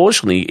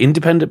 Unfortunately,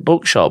 independent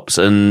bookshops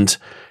and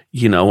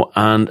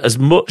as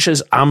much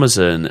as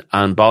Amazon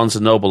and Barnes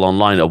 & Noble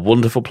online are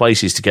wonderful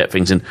places to get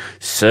things, and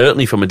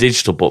certainly from a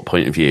digital book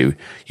point of view,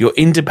 your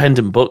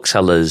independent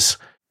booksellers,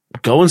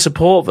 go and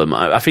support them.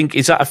 I think,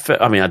 is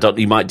that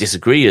you might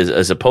disagree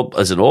as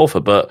an author,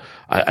 but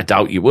I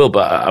doubt you will,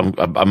 but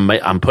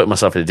I'm putting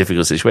myself in a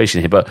difficult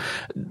situation here, but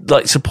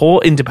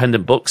support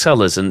independent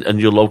booksellers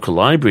and your local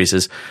libraries.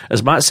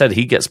 As Matt said,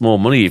 he gets more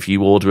money if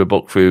you order a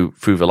book through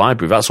the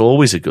library. That's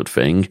always a good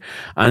thing.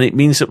 And it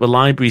means that the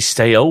libraries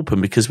stay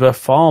open because we're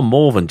far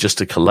more than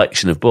just a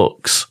collection of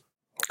books.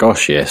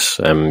 Gosh, yes.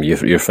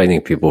 You're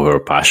finding people who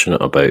are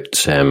passionate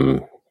about,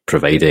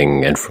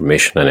 providing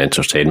information and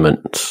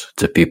entertainment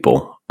to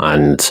people.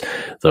 And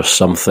there's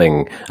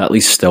something, at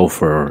least still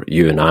for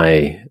you and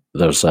I,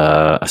 there's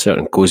a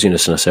certain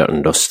coziness and a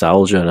certain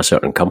nostalgia and a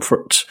certain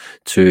comfort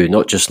to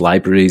not just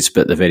libraries,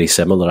 but the very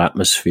similar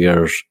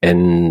atmosphere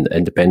in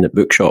independent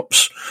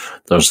bookshops.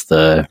 There's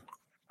the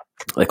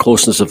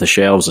closeness of the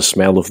shelves, the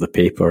smell of the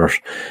paper,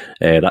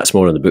 that's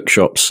more on the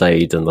bookshop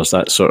side, and there's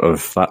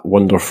that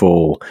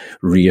wonderful,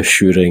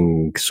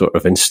 reassuring sort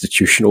of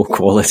institutional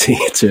quality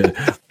to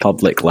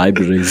public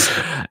libraries.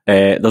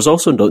 There's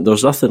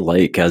nothing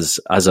like, as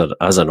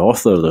an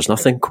author, there's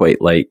nothing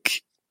quite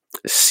like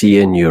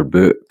seeing your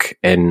book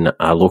in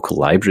a local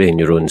library in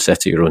your own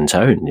city, your own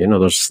town.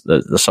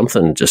 There's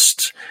something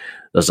just.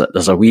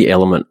 There's a wee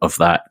element of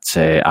that.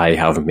 I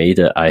have made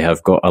it. I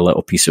have got a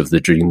little piece of the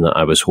dream that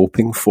I was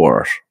hoping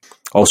for.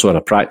 Also, on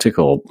a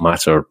practical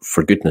matter,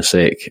 for goodness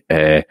sake,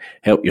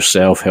 help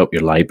yourself, help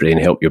your library, and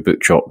help your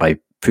bookshop by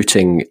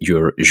putting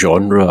your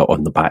genre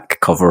on the back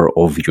cover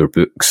of your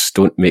books.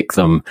 Don't make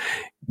them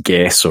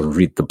guess or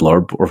read the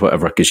blurb or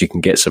whatever, because you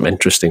can get some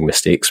interesting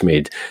mistakes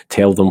made.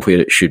 Tell them where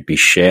it should be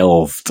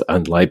shelved,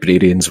 and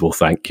librarians will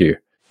thank you.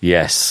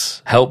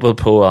 Yes, help the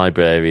poor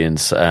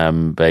librarians.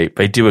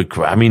 They do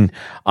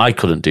I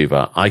couldn't do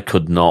that. I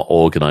could not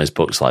organise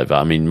books like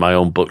that. My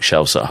own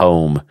bookshelves at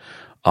home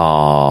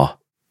are,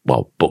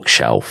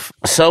 bookshelf.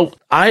 So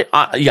I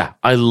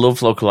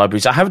love local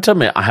libraries. I have to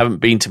admit, I haven't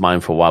been to mine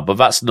for a while, but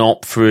that's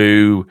not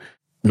through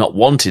not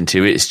wanting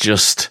to. It's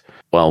just,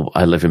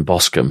 I live in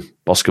Boscombe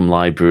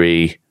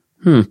Library.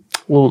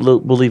 We'll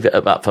leave it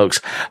at that,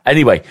 folks.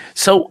 Anyway,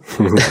 so.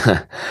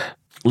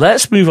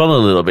 Let's move on a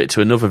little bit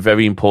to another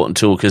very important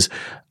tool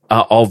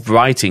of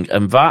writing,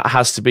 and that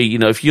has to be,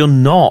 if you're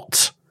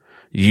not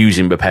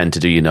using the pen to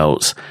do your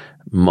notes,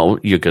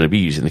 you're going to be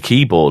using the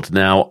keyboard.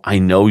 Now, I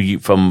know you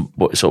from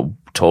sort of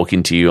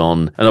talking to you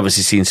on, and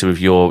obviously seeing some of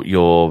your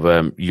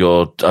I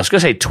was going to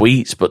say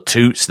tweets, but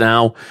toots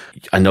now.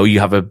 I know you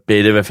have a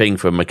bit of a thing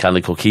for a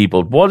mechanical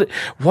keyboard. What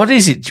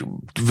is it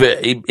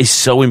that is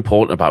so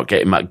important about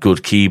getting that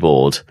good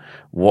keyboard?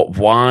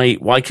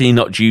 Why can you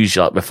not use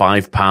the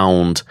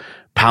 £5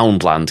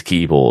 Poundland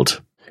keyboard?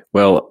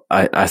 Well,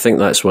 I think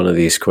that's one of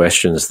these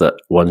questions that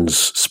one's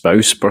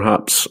spouse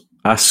perhaps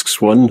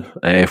asks one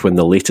when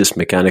the latest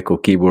mechanical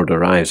keyboard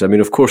arrives.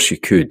 Of course you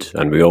could,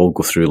 and we all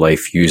go through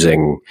life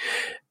using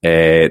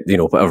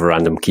whatever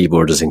random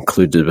keyboard is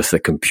included with the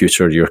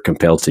computer you're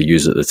compelled to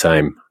use at the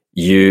time.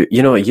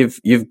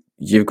 You've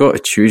you've got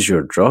to choose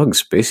your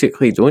drugs,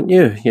 basically, don't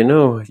you?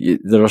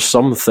 There are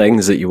some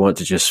things that you want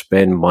to just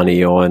spend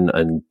money on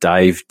and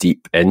dive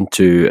deep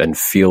into and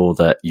feel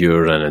that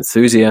you're an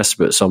enthusiast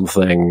about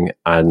something.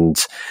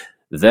 And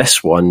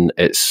this one,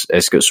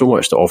 it's got so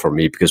much to offer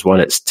me because,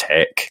 one, it's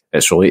tech,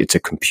 it's related to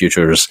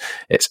computers,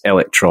 it's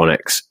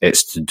electronics,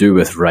 it's to do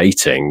with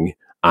writing.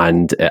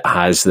 And it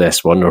has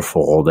this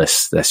wonderful,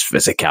 this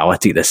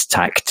physicality, this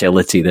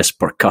tactility, this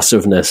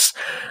percussiveness,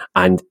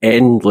 and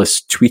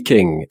endless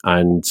tweaking.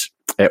 And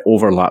it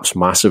overlaps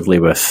massively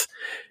with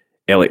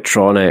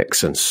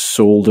electronics and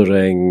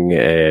soldering,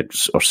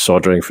 or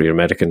soldering for your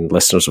American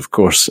listeners, of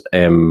course,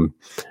 and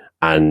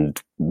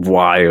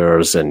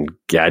wires and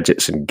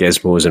gadgets and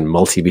gizmos and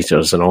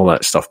multimeters and all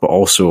that stuff. But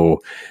also,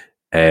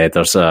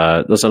 there's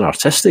an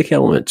artistic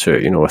element to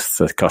it, with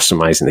the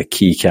customizing the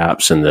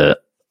keycaps and the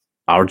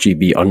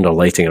RGB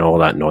underlighting and all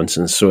that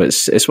nonsense. So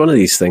it's one of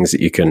these things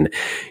that you can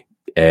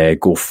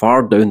go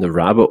far down the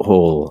rabbit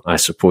hole, I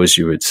suppose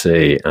you would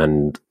say.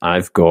 And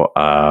I've got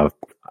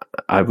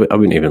I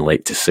wouldn't even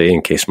like to say,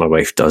 in case my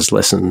wife does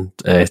listen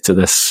to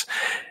this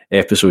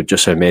episode,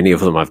 just how many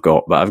of them I've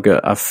got, but I've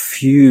got a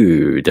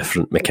few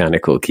different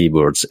mechanical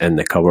keyboards in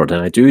the cupboard,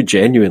 and I do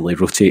genuinely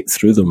rotate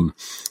through them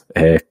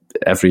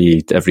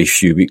every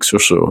few weeks or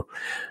so.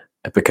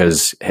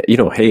 Because,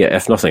 hey,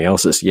 if nothing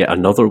else, it's yet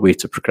another way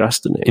to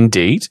procrastinate.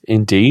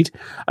 Indeed.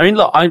 I mean,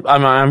 look,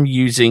 I'm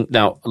using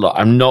now. Look,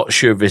 I'm not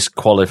sure if this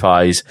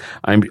qualifies.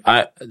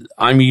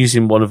 I'm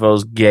using one of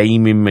those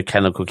gaming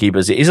mechanical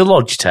keyboards. It is a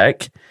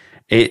Logitech.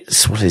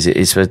 What is it?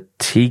 It's a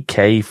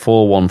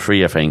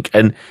TK413, I think,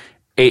 and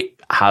it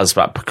has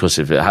that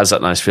percussive. It has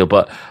that nice feel.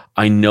 But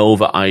I know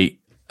that I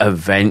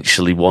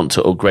eventually want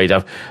to upgrade.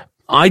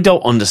 I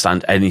don't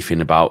understand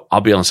anything about,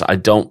 I'll be honest, I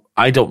don't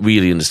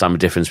really understand the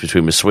difference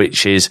between the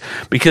switches,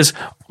 because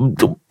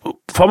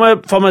from a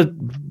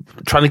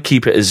trying to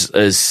keep it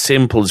as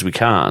simple as we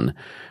can,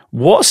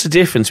 what's the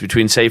difference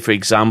between, say, for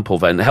example,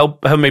 then, how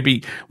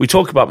maybe we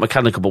talk about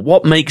mechanical, but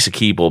what makes a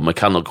keyboard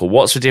mechanical?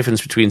 What's the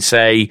difference between,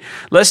 say,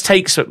 let's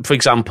take, for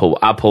example,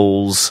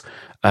 Apple's,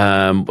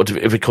 what do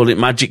we call it,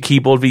 Magic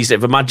Keyboard these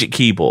days, the Magic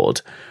Keyboard.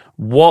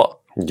 What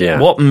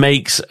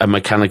makes a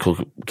mechanical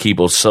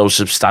keyboard so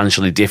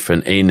substantially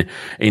different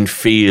in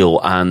feel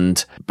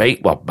and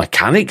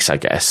mechanics, I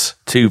guess,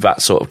 to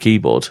that sort of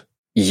keyboard?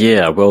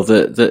 Yeah, well,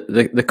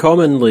 the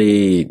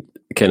commonly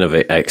kind of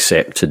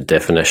accepted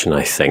definition,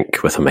 I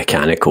think, with a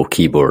mechanical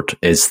keyboard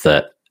is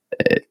that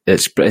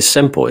it's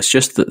simple. It's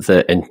just that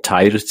the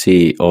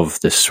entirety of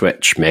the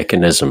switch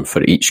mechanism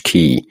for each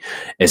key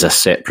is a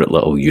separate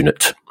little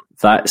unit.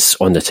 That's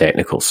on the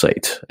technical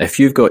side. If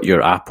you've got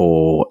your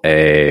Apple,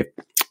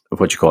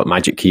 what do you call it,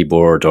 Magic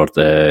Keyboard, or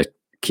the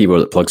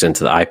keyboard that plugs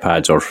into the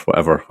iPads or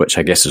whatever, which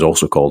I guess is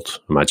also called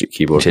a Magic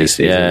Keyboard.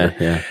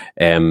 Yeah.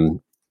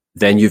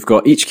 Then you've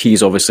got, each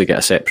key's obviously got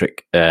a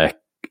separate a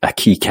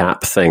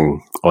keycap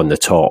thing on the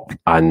top,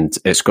 and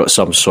it's got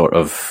some sort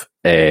of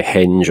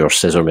hinge or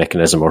scissor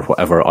mechanism or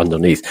whatever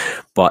underneath.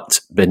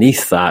 But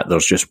beneath that,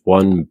 there's just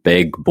one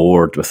big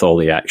board with all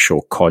the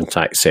actual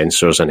contact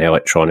sensors and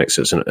electronics,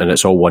 and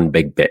it's all one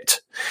big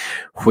bit.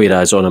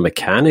 Whereas on a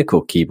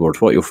mechanical keyboard,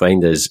 what you'll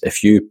find is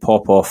if you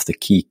pop off the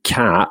key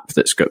cap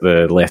that's got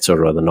the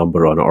letter or the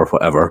number on it or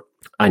whatever,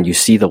 and you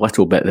see the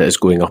little bit that is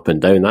going up and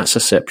down, that's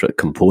a separate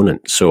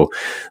component. So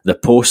the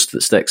post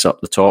that sticks up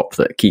the top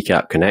that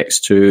keycap connects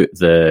to,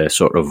 the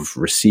sort of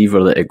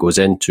receiver that it goes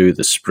into,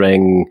 the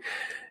spring,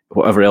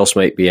 whatever else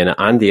might be in it,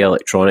 and the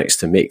electronics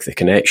to make the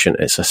connection,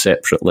 it's a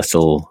separate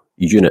little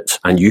unit.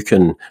 And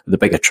the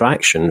big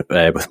attraction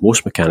with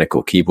most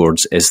mechanical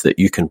keyboards is that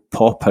you can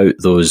pop out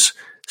those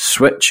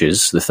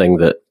switches, the thing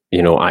that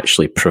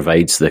actually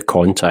provides the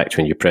contact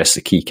when you press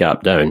the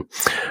keycap down,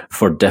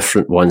 for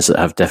different ones that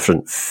have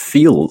different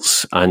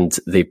feels. And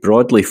they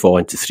broadly fall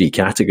into three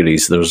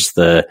categories. There's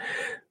the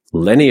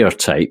linear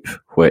type,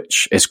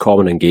 which is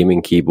common in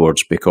gaming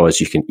keyboards because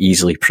you can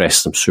easily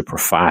press them super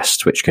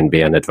fast, which can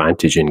be an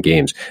advantage in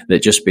games,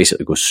 that just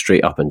basically goes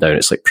straight up and down.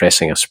 It's like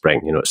pressing a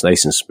spring. It's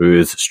nice and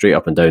smooth, straight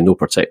up and down, no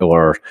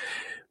particular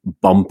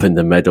bump in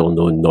the middle,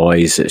 no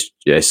noise.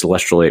 It's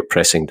literally like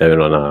pressing down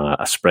on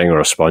a spring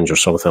or a sponge or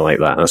something like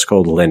that. And it's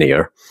called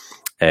linear.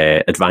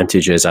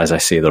 Advantages, as I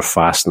say, they're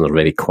fast and they're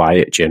very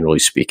quiet, generally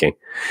speaking.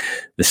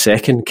 The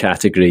second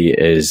category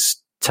is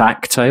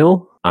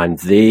tactile, and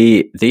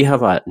they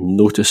have a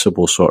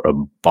noticeable sort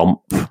of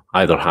bump,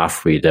 either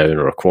halfway down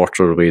or a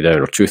quarter of the way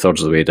down or 2/3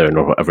 of the way down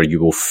or whatever.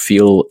 You will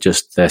feel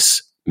just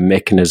this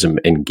mechanism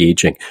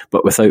engaging,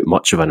 but without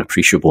much of an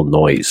appreciable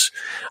noise.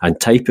 And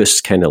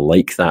typists kind of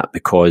like that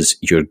because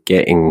you're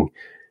getting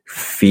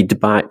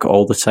feedback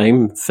all the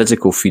time,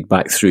 physical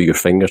feedback through your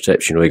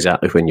fingertips. You know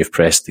exactly when you've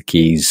pressed the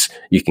keys.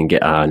 You can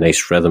get a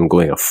nice rhythm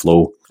going, a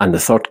flow. And the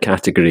third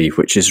category,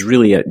 which is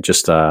really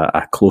just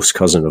a close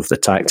cousin of the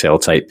tactile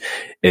type,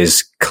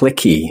 is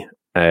clicky.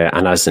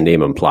 And as the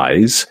name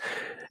implies,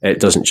 it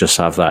doesn't just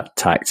have that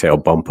tactile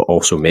bump, it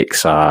also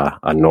makes a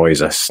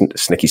noise, a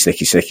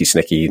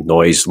snicky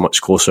noise,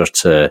 much closer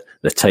to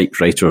the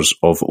typewriters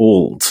of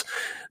old.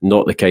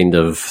 Not the kind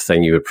of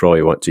thing you would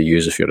probably want to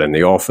use if you're in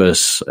the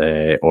office,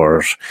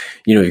 or,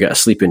 you've got a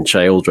sleeping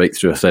child right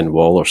through a thin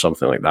wall or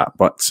something like that.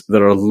 But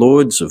there are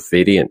loads of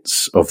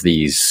variants of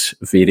these,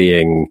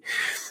 varying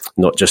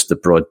not just the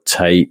broad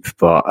type,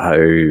 but how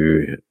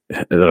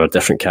there are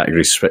different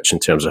categories switch in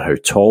terms of how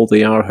tall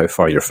they are, how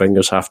far your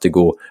fingers have to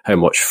go, how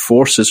much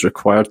force is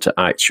required to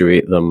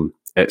actuate them,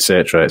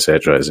 etc.,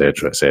 etc.,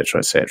 etc., etc.,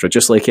 etc.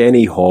 Just like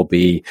any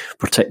hobby,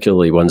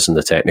 particularly ones on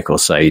the technical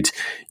side,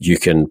 you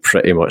can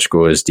pretty much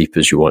go as deep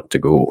as you want to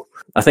go.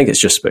 I think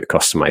it's just about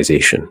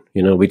customization.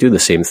 We do the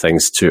same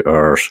things to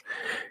our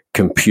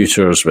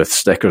computers with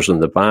stickers on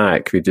the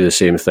back. We do the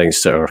same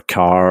things to our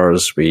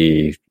cars.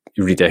 We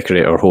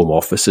redecorate our home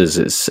offices.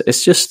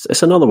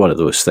 It's another one of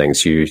those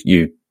things.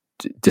 You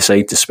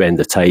decide to spend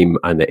the time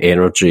and the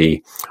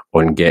energy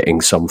on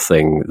getting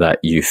something that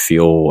you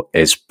feel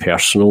is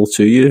personal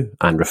to you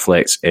and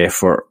reflects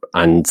effort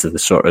and the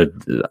sort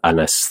of an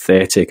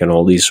aesthetic and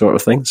all these sort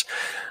of things.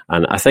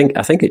 And I think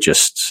it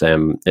just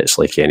it's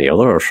like any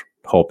other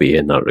hobby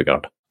in that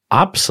regard.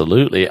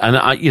 Absolutely. And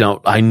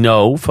I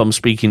know from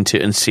speaking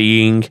to and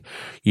seeing,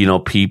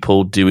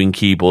 people doing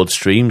keyboard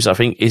streams. I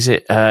think is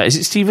it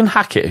Stephen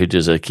Hackett who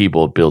does a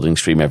keyboard building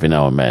stream every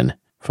now and then?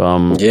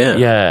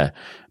 Yeah.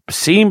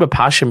 Seeing the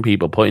passion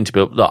people put into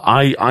build. Look,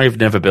 I've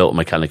never built a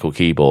mechanical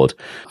keyboard,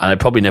 and I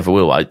probably never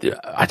will. I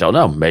don't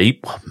know,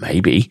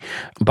 maybe,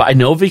 but I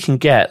know they can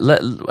get.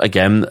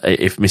 Again,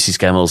 if Mrs.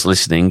 Gemmel's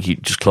listening, you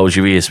just close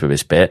your ears for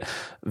this bit.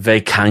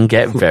 They can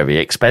get very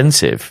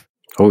expensive.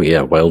 Oh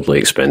yeah, wildly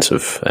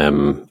expensive.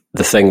 The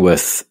thing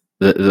with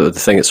the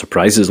thing that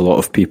surprises a lot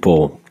of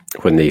people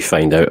when they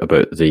find out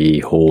about the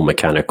whole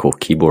mechanical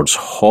keyboards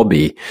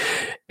hobby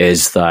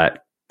is that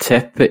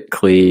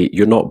typically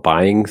you're not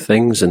buying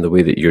things in the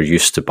way that you're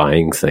used to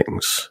buying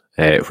things.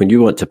 When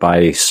you want to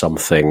buy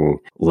something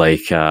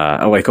like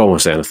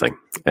almost anything,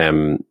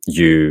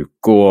 you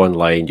go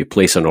online, you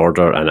place an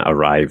order, and it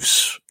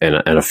arrives in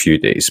a few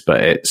days.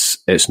 But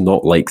it's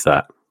not like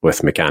that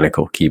with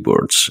mechanical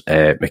keyboards.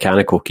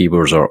 Mechanical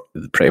keyboards are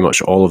pretty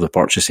much all of the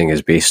purchasing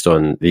is based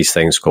on these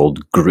things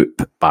called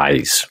group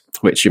buys,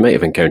 which you might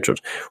have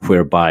encountered,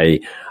 whereby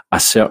a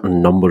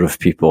certain number of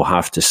people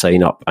have to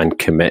sign up and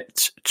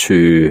commit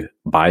to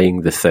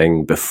buying the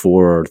thing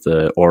before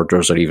the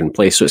orders are even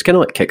placed. So it's kind of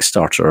like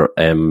Kickstarter,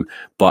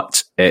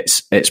 but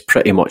it's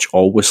pretty much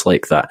always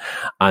like that.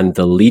 And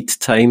the lead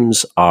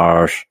times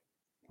are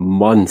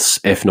months,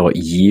 if not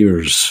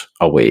years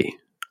away.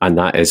 And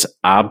that is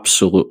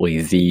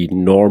absolutely the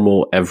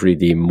normal,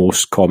 everyday,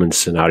 most common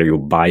scenario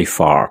by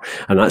far.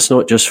 And that's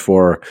not just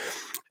for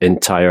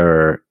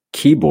entire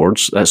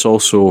keyboards. That's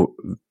also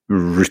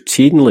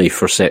routinely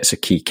for sets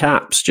of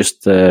keycaps,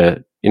 just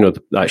the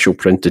actual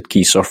printed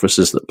key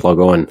surfaces that plug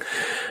on.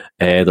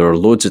 There are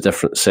loads of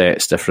different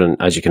sets,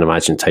 different, as you can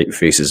imagine,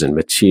 typefaces and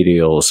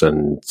materials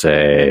and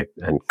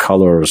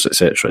colours,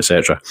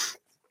 etc.,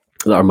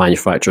 that are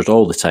manufactured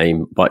all the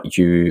time, but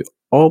you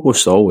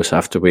almost always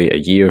have to wait a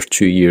year,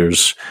 2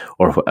 years,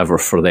 or whatever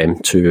for them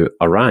to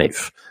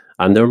arrive.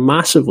 And they're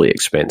massively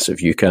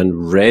expensive. You can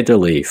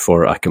readily,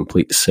 for a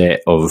complete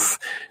set of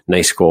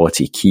nice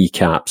quality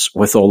keycaps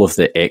with all of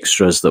the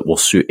extras that will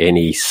suit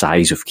any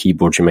size of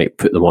keyboard you might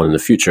put them on in the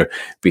future,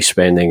 be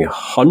spending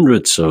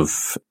hundreds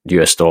of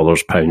US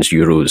dollars, pounds,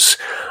 euros,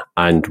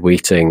 and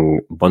waiting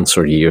months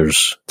or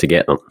years to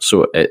get them.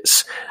 So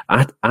it's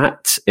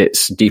at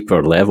its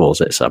deeper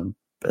levels, it's a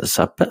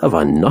bit of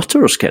a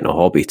nutter's kind of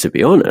hobby, to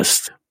be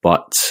honest.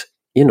 But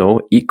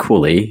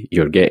equally,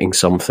 you're getting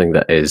something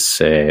that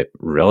is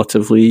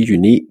relatively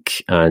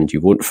unique, and you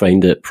won't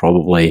find it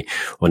probably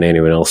on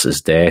anyone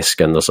else's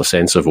desk, and there's a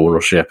sense of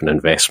ownership and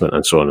investment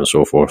and so on and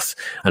so forth.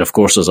 And of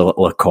course, there's a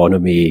little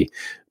economy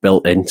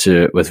built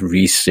into it with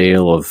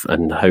resale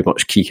and how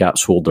much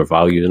keycaps hold their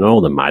value and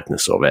all the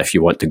madness of it, if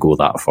you want to go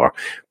that far.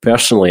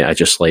 Personally, I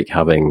just like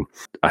having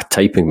a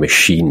typing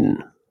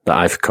machine that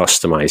I've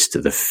customized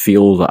to the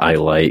feel that I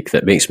like,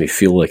 that makes me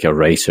feel like a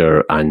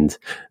writer, and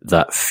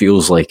that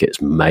feels like it's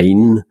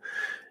mine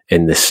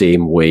in the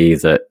same way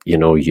that,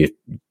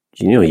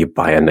 you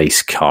buy a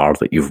nice car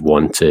that you've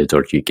wanted,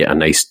 or you get a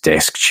nice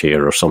desk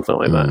chair or something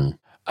like that.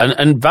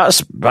 And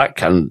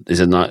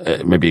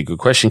is maybe a good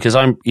question, because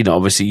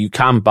obviously you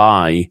can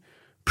buy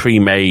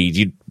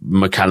pre-made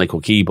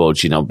mechanical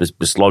keyboards,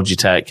 this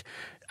Logitech.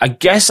 I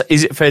guess,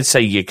 is it fair to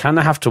say you kind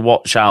of have to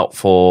watch out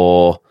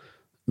for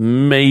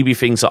maybe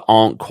things that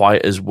aren't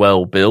quite as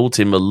well built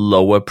in the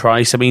lower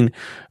price? I mean,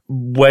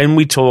 when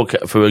we talk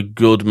for a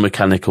good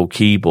mechanical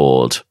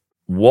keyboard,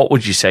 what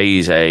would you say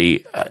is at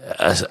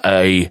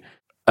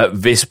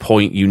this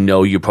point,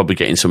 you're probably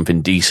getting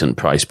something decent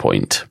price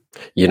point?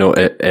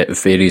 It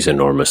varies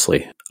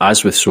enormously.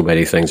 As with so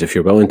many things, if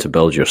you're willing to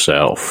build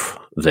yourself,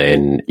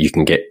 then you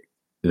can get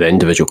the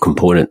individual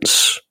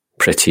components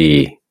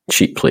pretty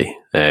cheaply.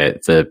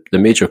 The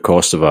major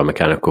cost of a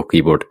mechanical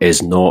keyboard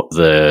is not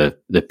the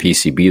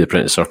PCB, the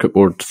printed circuit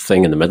board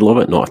thing in the middle of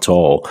it, not at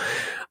all.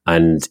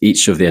 And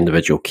each of the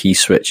individual key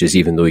switches,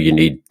 even though you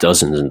need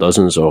dozens and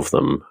dozens of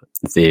them,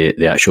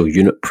 the actual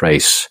unit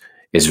price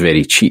is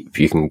very cheap.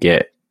 You can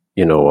get,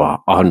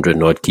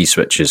 100 odd key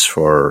switches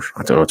for,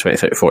 20,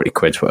 30, 40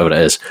 quid, whatever it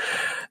is.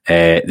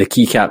 The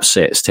keycap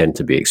sets tend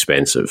to be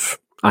expensive,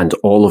 and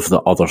all of the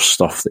other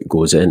stuff that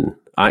goes in.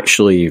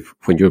 Actually,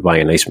 when you're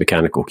buying a nice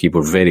mechanical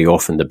keyboard, very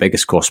often the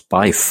biggest cost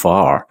by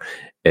far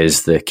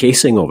is the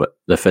casing of it,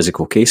 the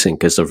physical casing,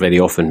 because they're very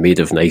often made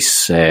of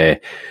nice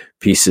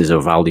pieces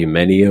of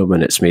aluminium,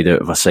 and it's made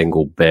out of a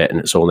single bit, and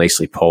it's all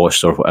nicely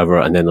polished or whatever.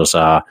 And then there's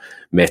a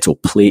metal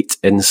plate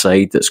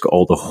inside that's got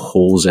all the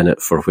holes in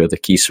it for where the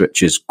key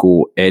switches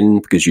go in,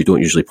 because you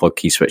don't usually plug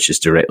key switches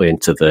directly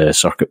into the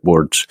circuit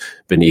board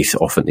beneath.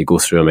 Often they go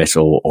through a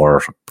metal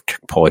or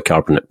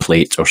polycarbonate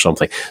plate or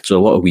something. So a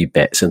lot of wee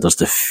bits, and there's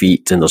the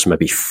feet, and there's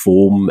maybe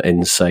foam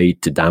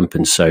inside to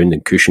dampen sound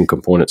and cushion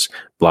components,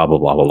 blah, blah,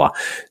 blah, blah, blah.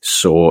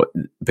 So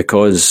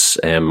because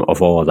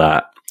of all of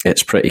that,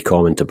 it's pretty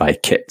common to buy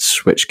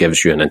kits, which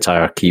gives you an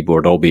entire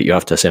keyboard, albeit you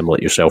have to assemble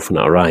it yourself when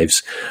it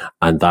arrives.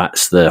 And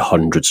that's the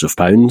hundreds of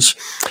pounds.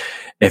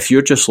 If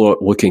you're just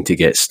looking to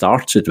get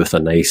started with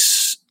a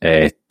nice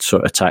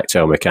sort of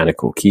tactile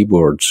mechanical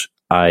keyboard,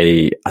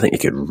 I think you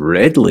could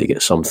readily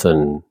get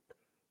something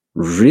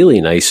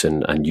really nice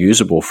and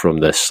usable from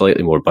the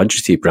slightly more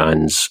budgety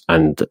brands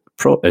and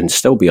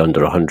still be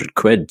under 100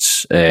 quid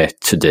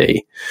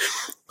today.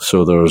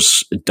 So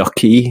there's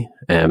Ducky,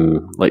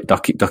 like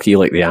Ducky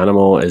like the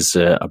animal is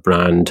a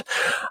brand.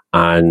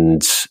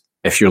 And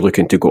if you're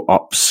looking to go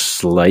up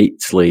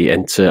slightly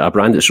into a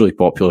brand that's really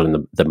popular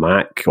in the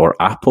Mac or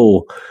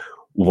Apple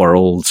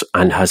world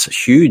and has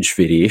huge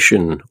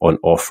variation on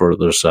offer,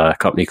 there's a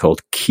company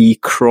called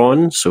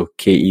Keychron, so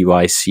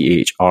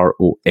Keychron.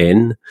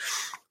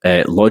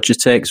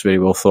 Logitech's very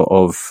well thought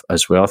of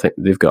as well. I think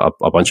they've got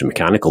a bunch of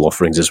mechanical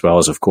offerings, as well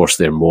as, of course,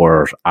 their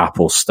more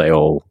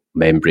Apple-style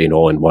membrane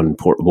all-in-one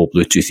portable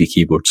Bluetoothy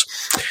keyboards.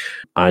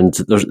 And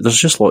there's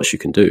just lots you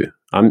can do.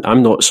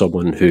 I'm not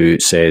someone who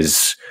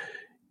says,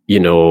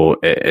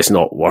 it's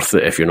not worth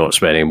it if you're not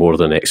spending more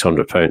than X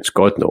 £100.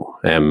 God, no.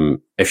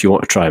 If you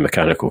want to try a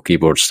mechanical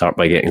keyboard, start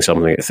by getting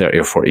something at 30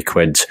 or 40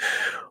 quid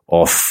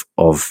off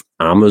of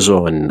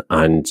Amazon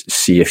and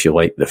see if you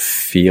like the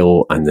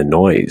feel and the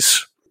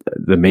noise.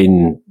 The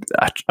main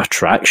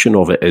attraction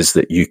of it is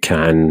that you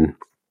can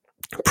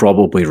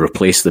probably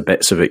replace the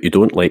bits of it you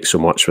don't like so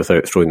much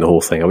without throwing the whole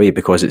thing away,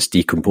 because it's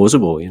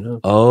decomposable,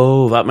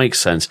 Oh, that makes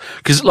sense.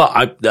 Because look,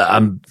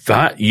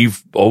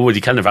 you've already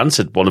kind of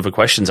answered one of the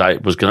questions I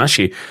was going to ask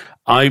you.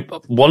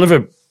 One of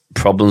the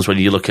problems when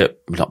you look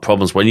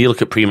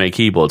at pre-made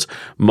keyboards,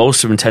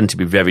 most of them tend to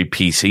be very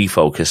PC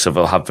focused, so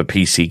they'll have the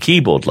PC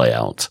keyboard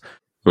layout.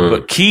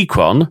 But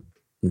Keychron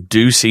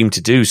do seem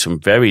to do some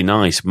very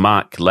nice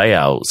Mac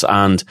layouts,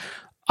 and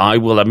I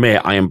will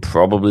admit I am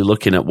probably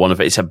looking at one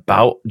of it. It's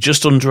about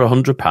just under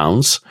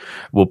 £100.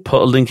 We'll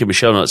put a link in the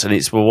show notes, and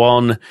it's the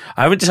one.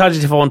 I haven't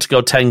decided if I want to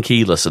go 10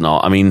 keyless or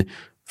not. I mean,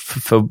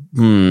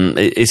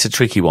 it's a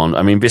tricky one.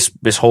 I mean,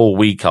 this whole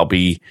week I'll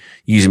be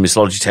using this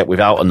Logitech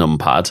without a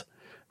numpad,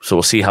 so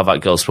we'll see how that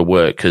goes for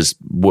work, because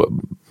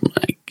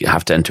I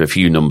have to enter a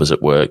few numbers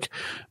at work,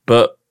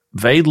 but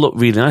they look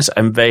really nice,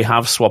 and they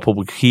have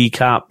swappable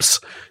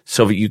keycaps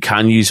so that you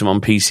can use them on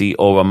PC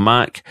or on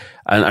Mac.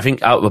 And I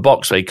think out of the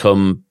box, they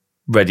come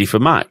ready for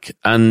Mac.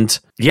 And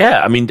yeah,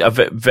 I mean,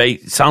 they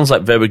sounds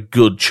like they're a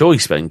good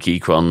choice, then,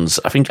 Keychrons.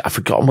 I think I've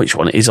forgotten which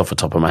one it is off the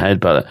top of my head,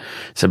 but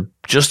it's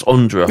just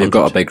under 100. They've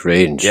got a big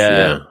range.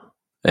 Yeah.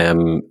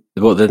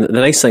 Well, the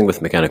nice thing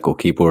with mechanical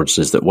keyboards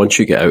is that once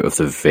you get out of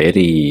the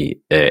very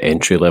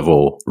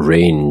entry-level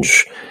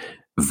range,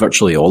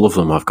 virtually all of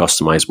them have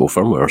customizable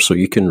firmware, so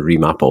you can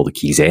remap all the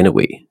keys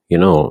anyway,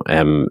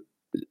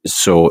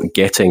 so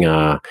getting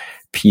a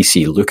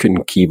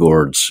PC-looking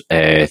keyboard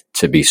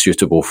to be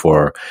suitable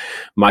for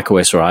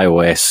macOS or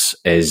iOS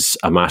is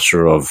a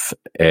matter of,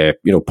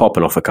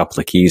 popping off a couple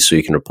of keys so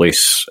you can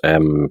replace,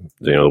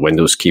 the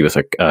Windows key with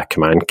a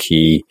command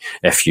key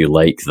if you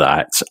like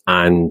that,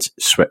 and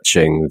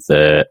switching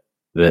the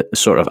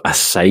sort of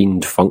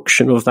assigned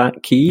function of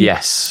that key.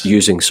 Yes.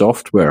 Using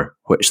software,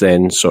 which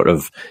then sort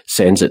of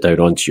sends it down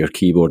onto your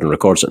keyboard and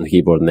records it on the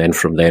keyboard, and then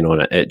from then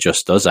on it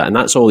just does that. And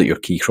that's all that your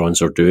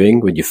Keychrons are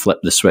doing. When you flip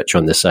the switch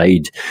on the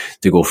side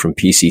to go from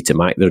PC to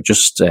Mac, they're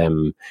just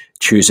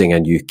choosing a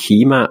new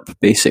key map,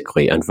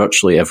 basically, and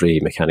virtually every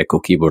mechanical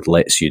keyboard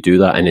lets you do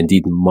that, and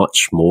indeed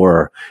much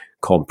more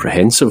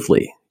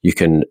comprehensively. You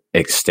can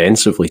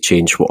extensively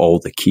change what all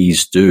the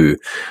keys do.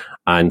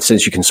 And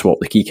since you can swap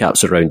the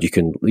keycaps around, you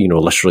can,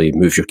 literally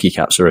move your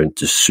keycaps around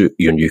to suit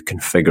your new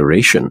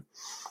configuration.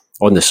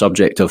 On the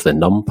subject of the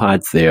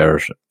numpad there,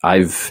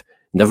 I've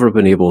never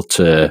been able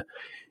to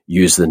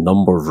use the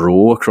number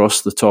row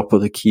across the top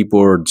of the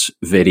keyboard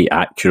very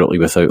accurately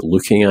without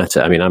looking at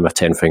it. I mean, I'm a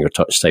 10-finger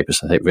touch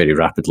typist, I type very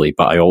rapidly,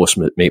 but I always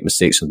make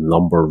mistakes with the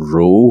number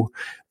row,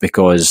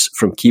 because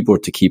from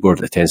keyboard to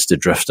keyboard, it tends to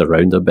drift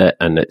around a bit,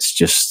 and it's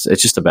just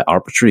a bit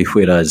arbitrary,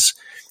 whereas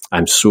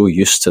I'm so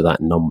used to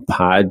that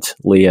numpad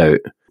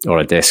layout or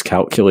a desk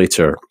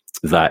calculator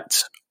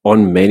that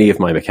on many of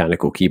my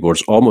mechanical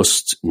keyboards,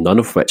 almost none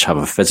of which have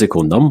a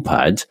physical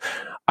numpad,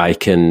 I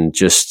can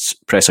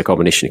just press a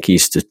combination of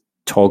keys to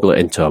toggle it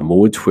into a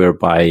mode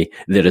whereby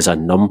there is a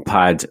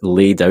numpad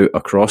laid out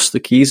across the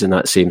keys in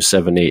that same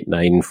 7, 8,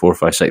 9, 4,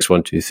 5, 6,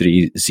 1, 2,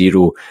 3,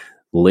 0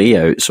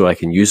 layout, so I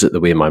can use it the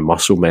way my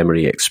muscle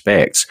memory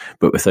expects,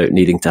 but without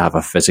needing to have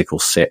a physical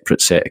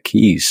separate set of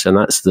keys. And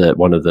that's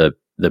one of the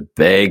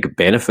big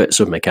benefits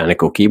of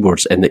mechanical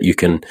keyboards, in that you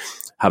can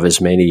have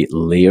as many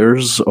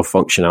layers of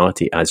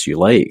functionality as you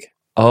like.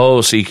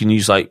 Oh, so you can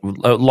use like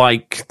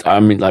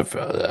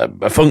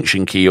a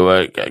function key or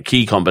a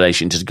key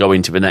combination to go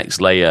into the next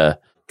layer.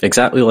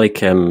 Exactly, like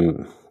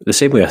the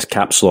same way a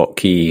caps lock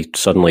key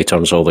suddenly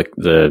turns all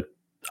the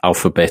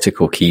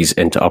alphabetical keys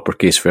into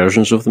uppercase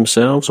versions of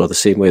themselves, or the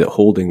same way that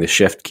holding the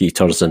shift key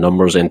turns the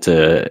numbers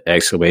into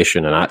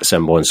exclamation and at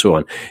symbol and so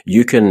on.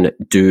 You can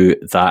do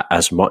that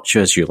as much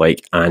as you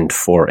like and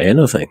for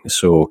anything.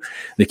 So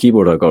the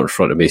keyboard I've got in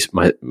front of me,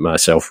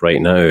 myself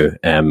right now,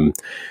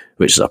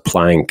 which is a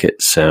Planck,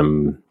 it's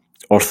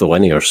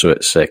ortholinear, so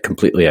it's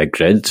completely a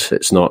grid.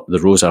 It's not, the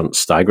rows aren't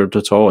staggered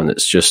at all, and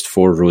it's just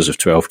 4 rows of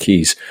 12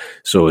 keys.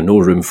 So no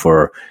room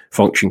for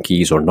function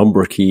keys or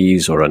number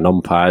keys or a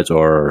numpad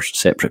or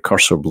separate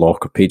cursor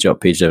block or page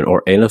up, page down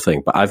or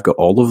anything. But I've got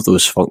all of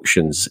those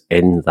functions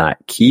in that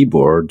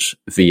keyboard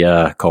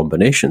via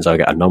combinations. I've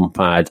got a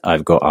numpad,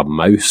 I've got a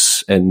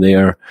mouse in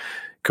there,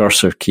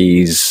 cursor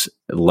keys,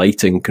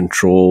 lighting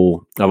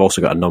control. I've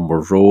also got a number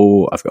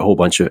row. I've got a whole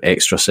bunch of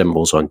extra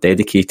symbols on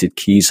dedicated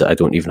keys that I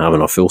don't even have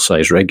on a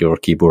full-size regular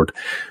keyboard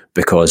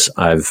because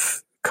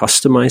I've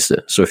customized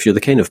it. So if you're the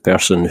kind of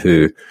person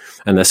who,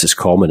 and this is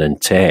common in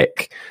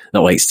tech,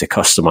 that likes to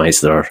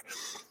customize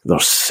their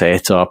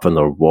setup and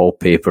their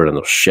wallpaper and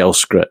their shell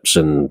scripts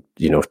and,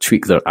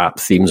 tweak their app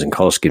themes and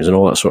color schemes and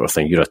all that sort of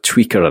thing, you're a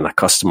tweaker and a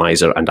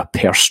customizer and a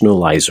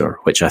personalizer,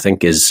 which I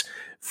think is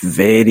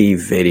very,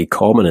 very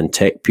common in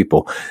tech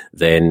people,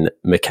 then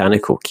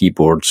mechanical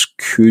keyboards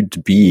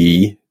could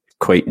be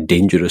quite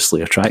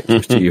dangerously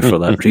attractive to you for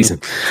that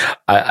reason.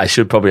 I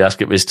should probably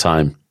ask it this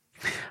time.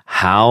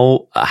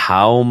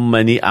 How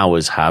many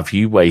hours have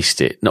you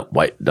wasted? Let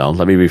me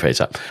rephrase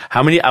that.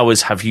 How many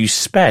hours have you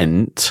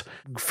spent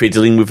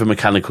fiddling with a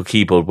mechanical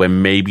keyboard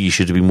when maybe you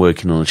should have been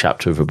working on a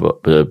chapter of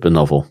a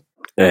novel?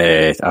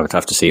 I would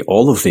have to say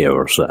all of the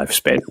hours that I've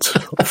spent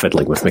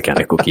fiddling with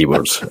mechanical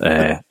keyboards.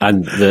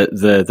 And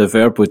the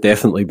verb would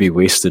definitely be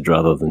wasted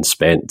rather than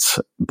spent.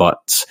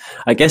 But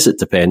I guess it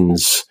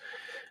depends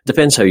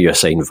how you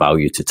assign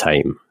value to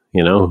time,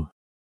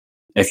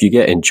 If you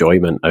get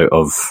enjoyment out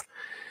of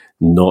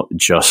not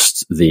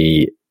just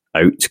the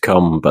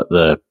outcome, but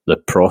the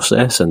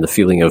process and the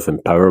feeling of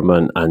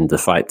empowerment and the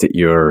fact that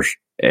you're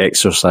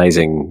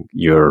exercising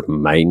your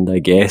mind, I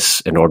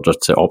guess, in order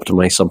to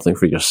optimize something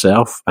for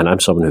yourself, and I'm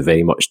someone who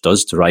very much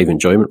does derive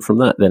enjoyment from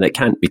that, then it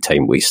can't be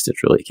time wasted,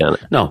 really, can it?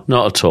 No,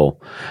 not at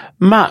all.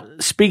 Matt,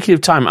 speaking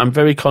of time, I'm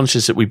very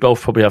conscious that we both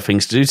probably have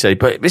things to do today,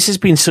 but this has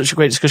been such a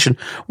great discussion.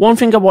 One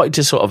thing I wanted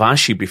to sort of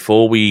ask you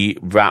before we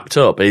wrapped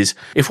up is,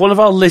 if one of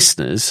our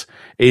listeners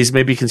is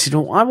maybe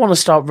considering, I want to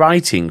start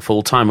writing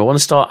full time, I want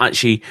to start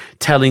actually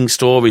telling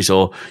stories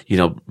or,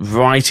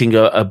 writing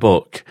a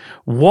book,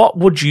 what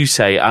would you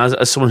say, as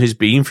someone who's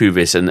been through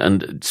this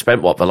and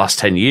spent, the last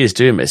 10 years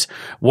doing this,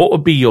 what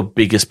would be your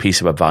biggest piece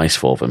of advice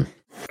for them?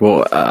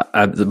 Well,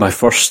 the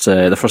first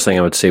thing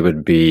I would say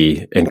would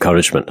be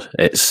encouragement.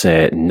 It's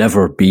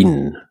never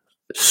been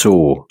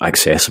so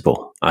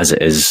accessible as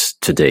it is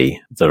today.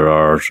 There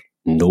are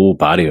no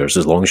barriers.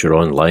 As long as you're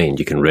online,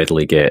 you can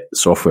readily get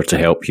software to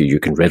help you. You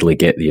can readily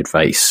get the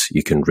advice.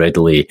 You can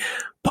readily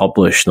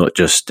publish, not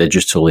just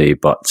digitally,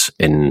 but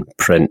in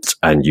print,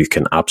 and you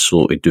can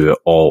absolutely do it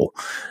all.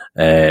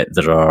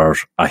 There are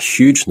a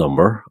huge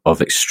number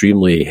of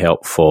extremely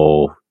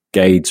helpful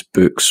guides,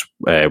 books,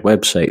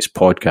 websites,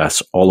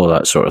 podcasts, all of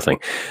that sort of thing.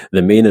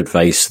 The main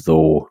advice,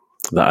 though,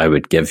 that I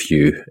would give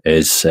you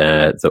is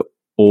the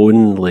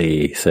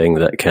only thing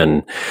that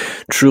can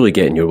truly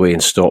get in your way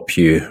and stop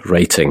you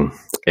writing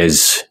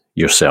is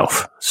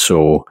yourself.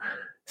 So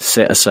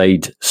set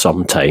aside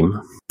some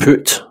time,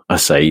 put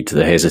aside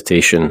the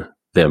hesitation,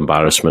 the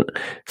embarrassment,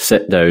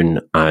 sit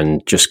down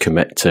and just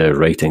commit to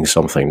writing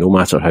something, no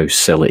matter how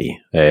silly.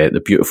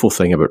 The beautiful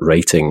thing about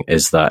writing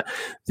is that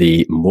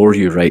the more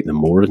you write, the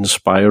more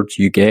inspired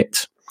you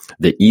get,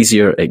 the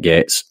easier it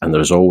gets, and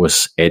there's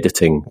always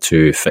editing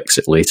to fix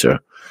it later.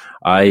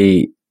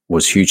 I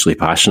was hugely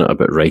passionate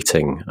about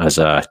writing as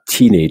a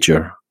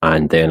teenager,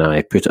 and then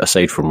I put it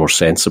aside for more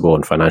sensible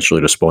and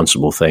financially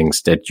responsible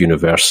things, did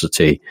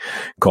university,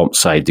 comp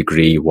sci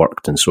degree,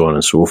 worked and so on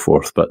and so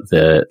forth. But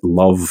the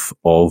love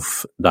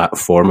of that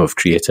form of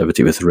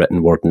creativity with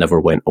written word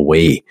never went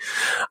away.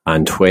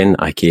 And when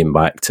I came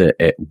back to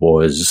it, it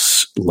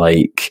wasn't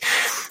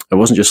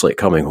just like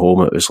coming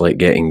home, it was like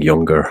getting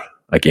younger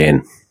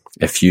again.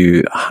 If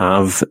you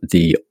have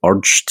the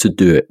urge to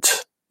do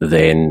it,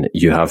 then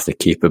you have the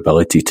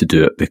capability to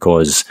do it.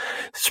 Because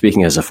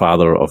speaking as a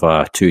father of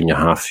a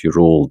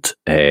 2.5-year-old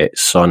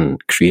son,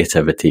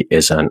 creativity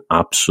is an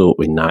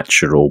absolutely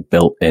natural,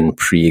 built-in,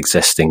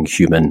 pre-existing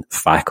human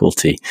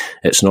faculty.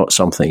 It's not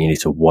something you need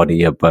to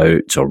worry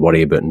about or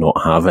worry about not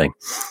having.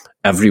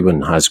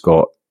 Everyone has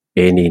got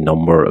any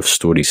number of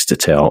stories to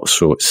tell,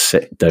 so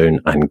sit down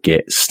and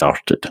get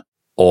started.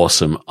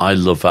 Awesome. I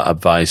love that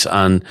advice.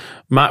 And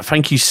Matt,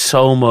 thank you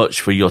so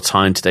much for your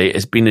time today.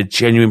 It's been a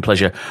genuine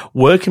pleasure.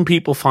 Where can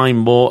people find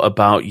more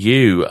about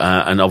you?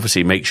 And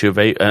obviously make sure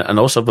and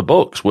also the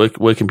books. Where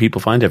can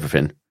people find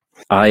everything?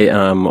 I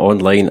am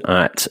online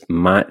at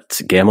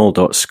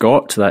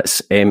mattgemmell.scott.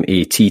 That's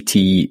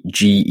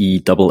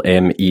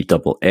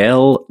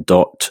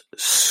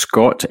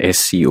mattgemmell.scott,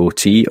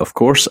 SCOT, of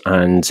course.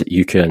 And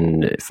you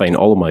can find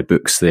all of my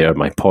books there,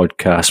 my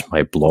podcast,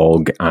 my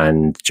blog,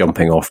 and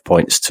jumping off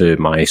points to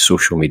my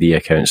social media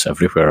accounts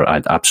everywhere.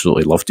 I'd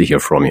absolutely love to hear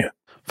from you.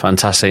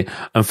 Fantastic.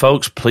 And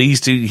folks, please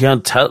do,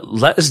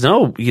 let us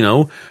know,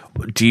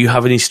 do you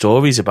have any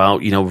stories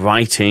about,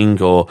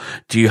 writing, or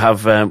do you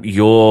have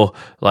your,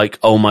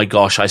 oh my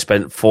gosh, I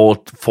spent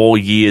four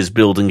years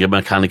building a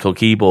mechanical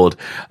keyboard?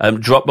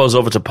 Drop those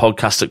over to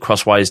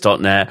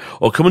podcast@crosswires.net,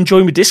 or come and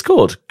join the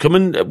Discord. Come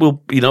and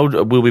we'll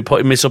be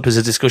putting this up as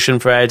a discussion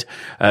thread.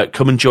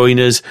 Come and join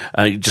us.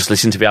 Just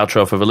listen to the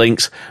outro for the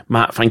links.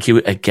 Matt, thank you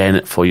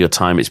again for your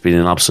time. It's been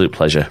an absolute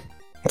pleasure.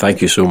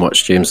 Thank you so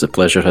much, James. The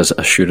pleasure has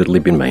assuredly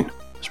been mine.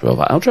 Let's roll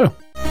that outro.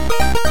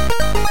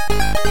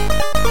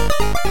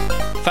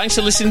 Thanks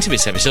for listening to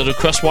this episode of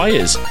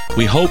Crosswires.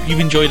 We hope you've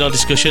enjoyed our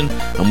discussion,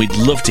 and we'd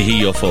love to hear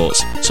your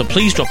thoughts. So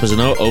please drop us a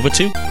note over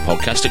to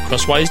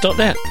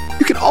podcast@crosswires.net.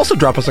 You can also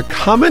drop us a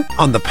comment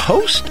on the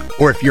post,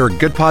 or if you're a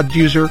GoodPod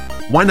user,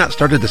 why not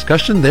start a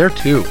discussion there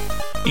too?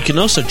 You can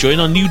also join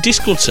our new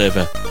Discord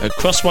server at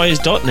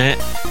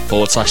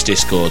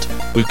crosswires.net/Discord.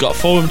 We've got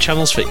forum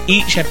channels for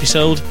each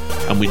episode,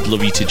 and we'd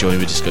love you to join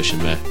the discussion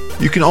there.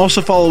 You can also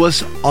follow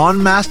us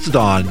on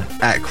Mastodon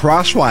at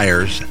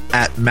Crosswires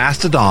at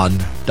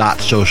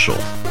mastodon.social.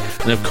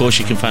 And of course,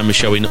 you can find the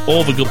show in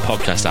all the good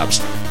podcast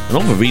apps, and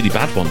all the really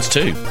bad ones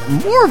too.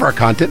 More of our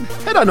content,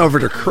 head on over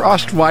to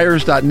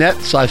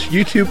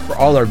crosswires.net/YouTube for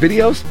all our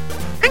videos,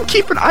 and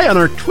keep an eye on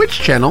our Twitch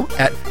channel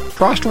at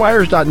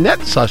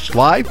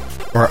crosswires.net/live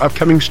for our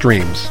upcoming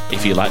streams.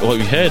 If you like what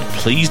you heard,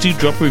 please do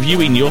drop a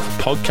review in your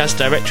podcast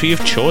directory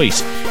of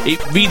choice.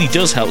 It really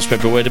does help spread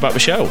the word about the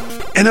show.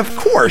 And of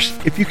course,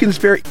 if you can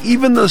spare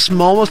even the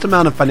smallest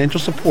amount of financial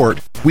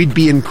support, we'd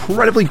be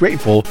incredibly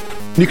grateful.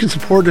 You can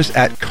support us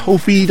at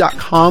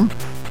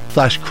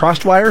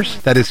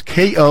ko-fi.com/crosswires. That is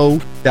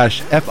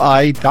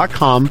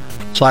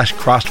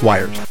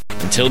ko-fi.com/crosswires.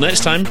 Until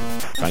next time,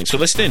 thanks for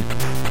listening.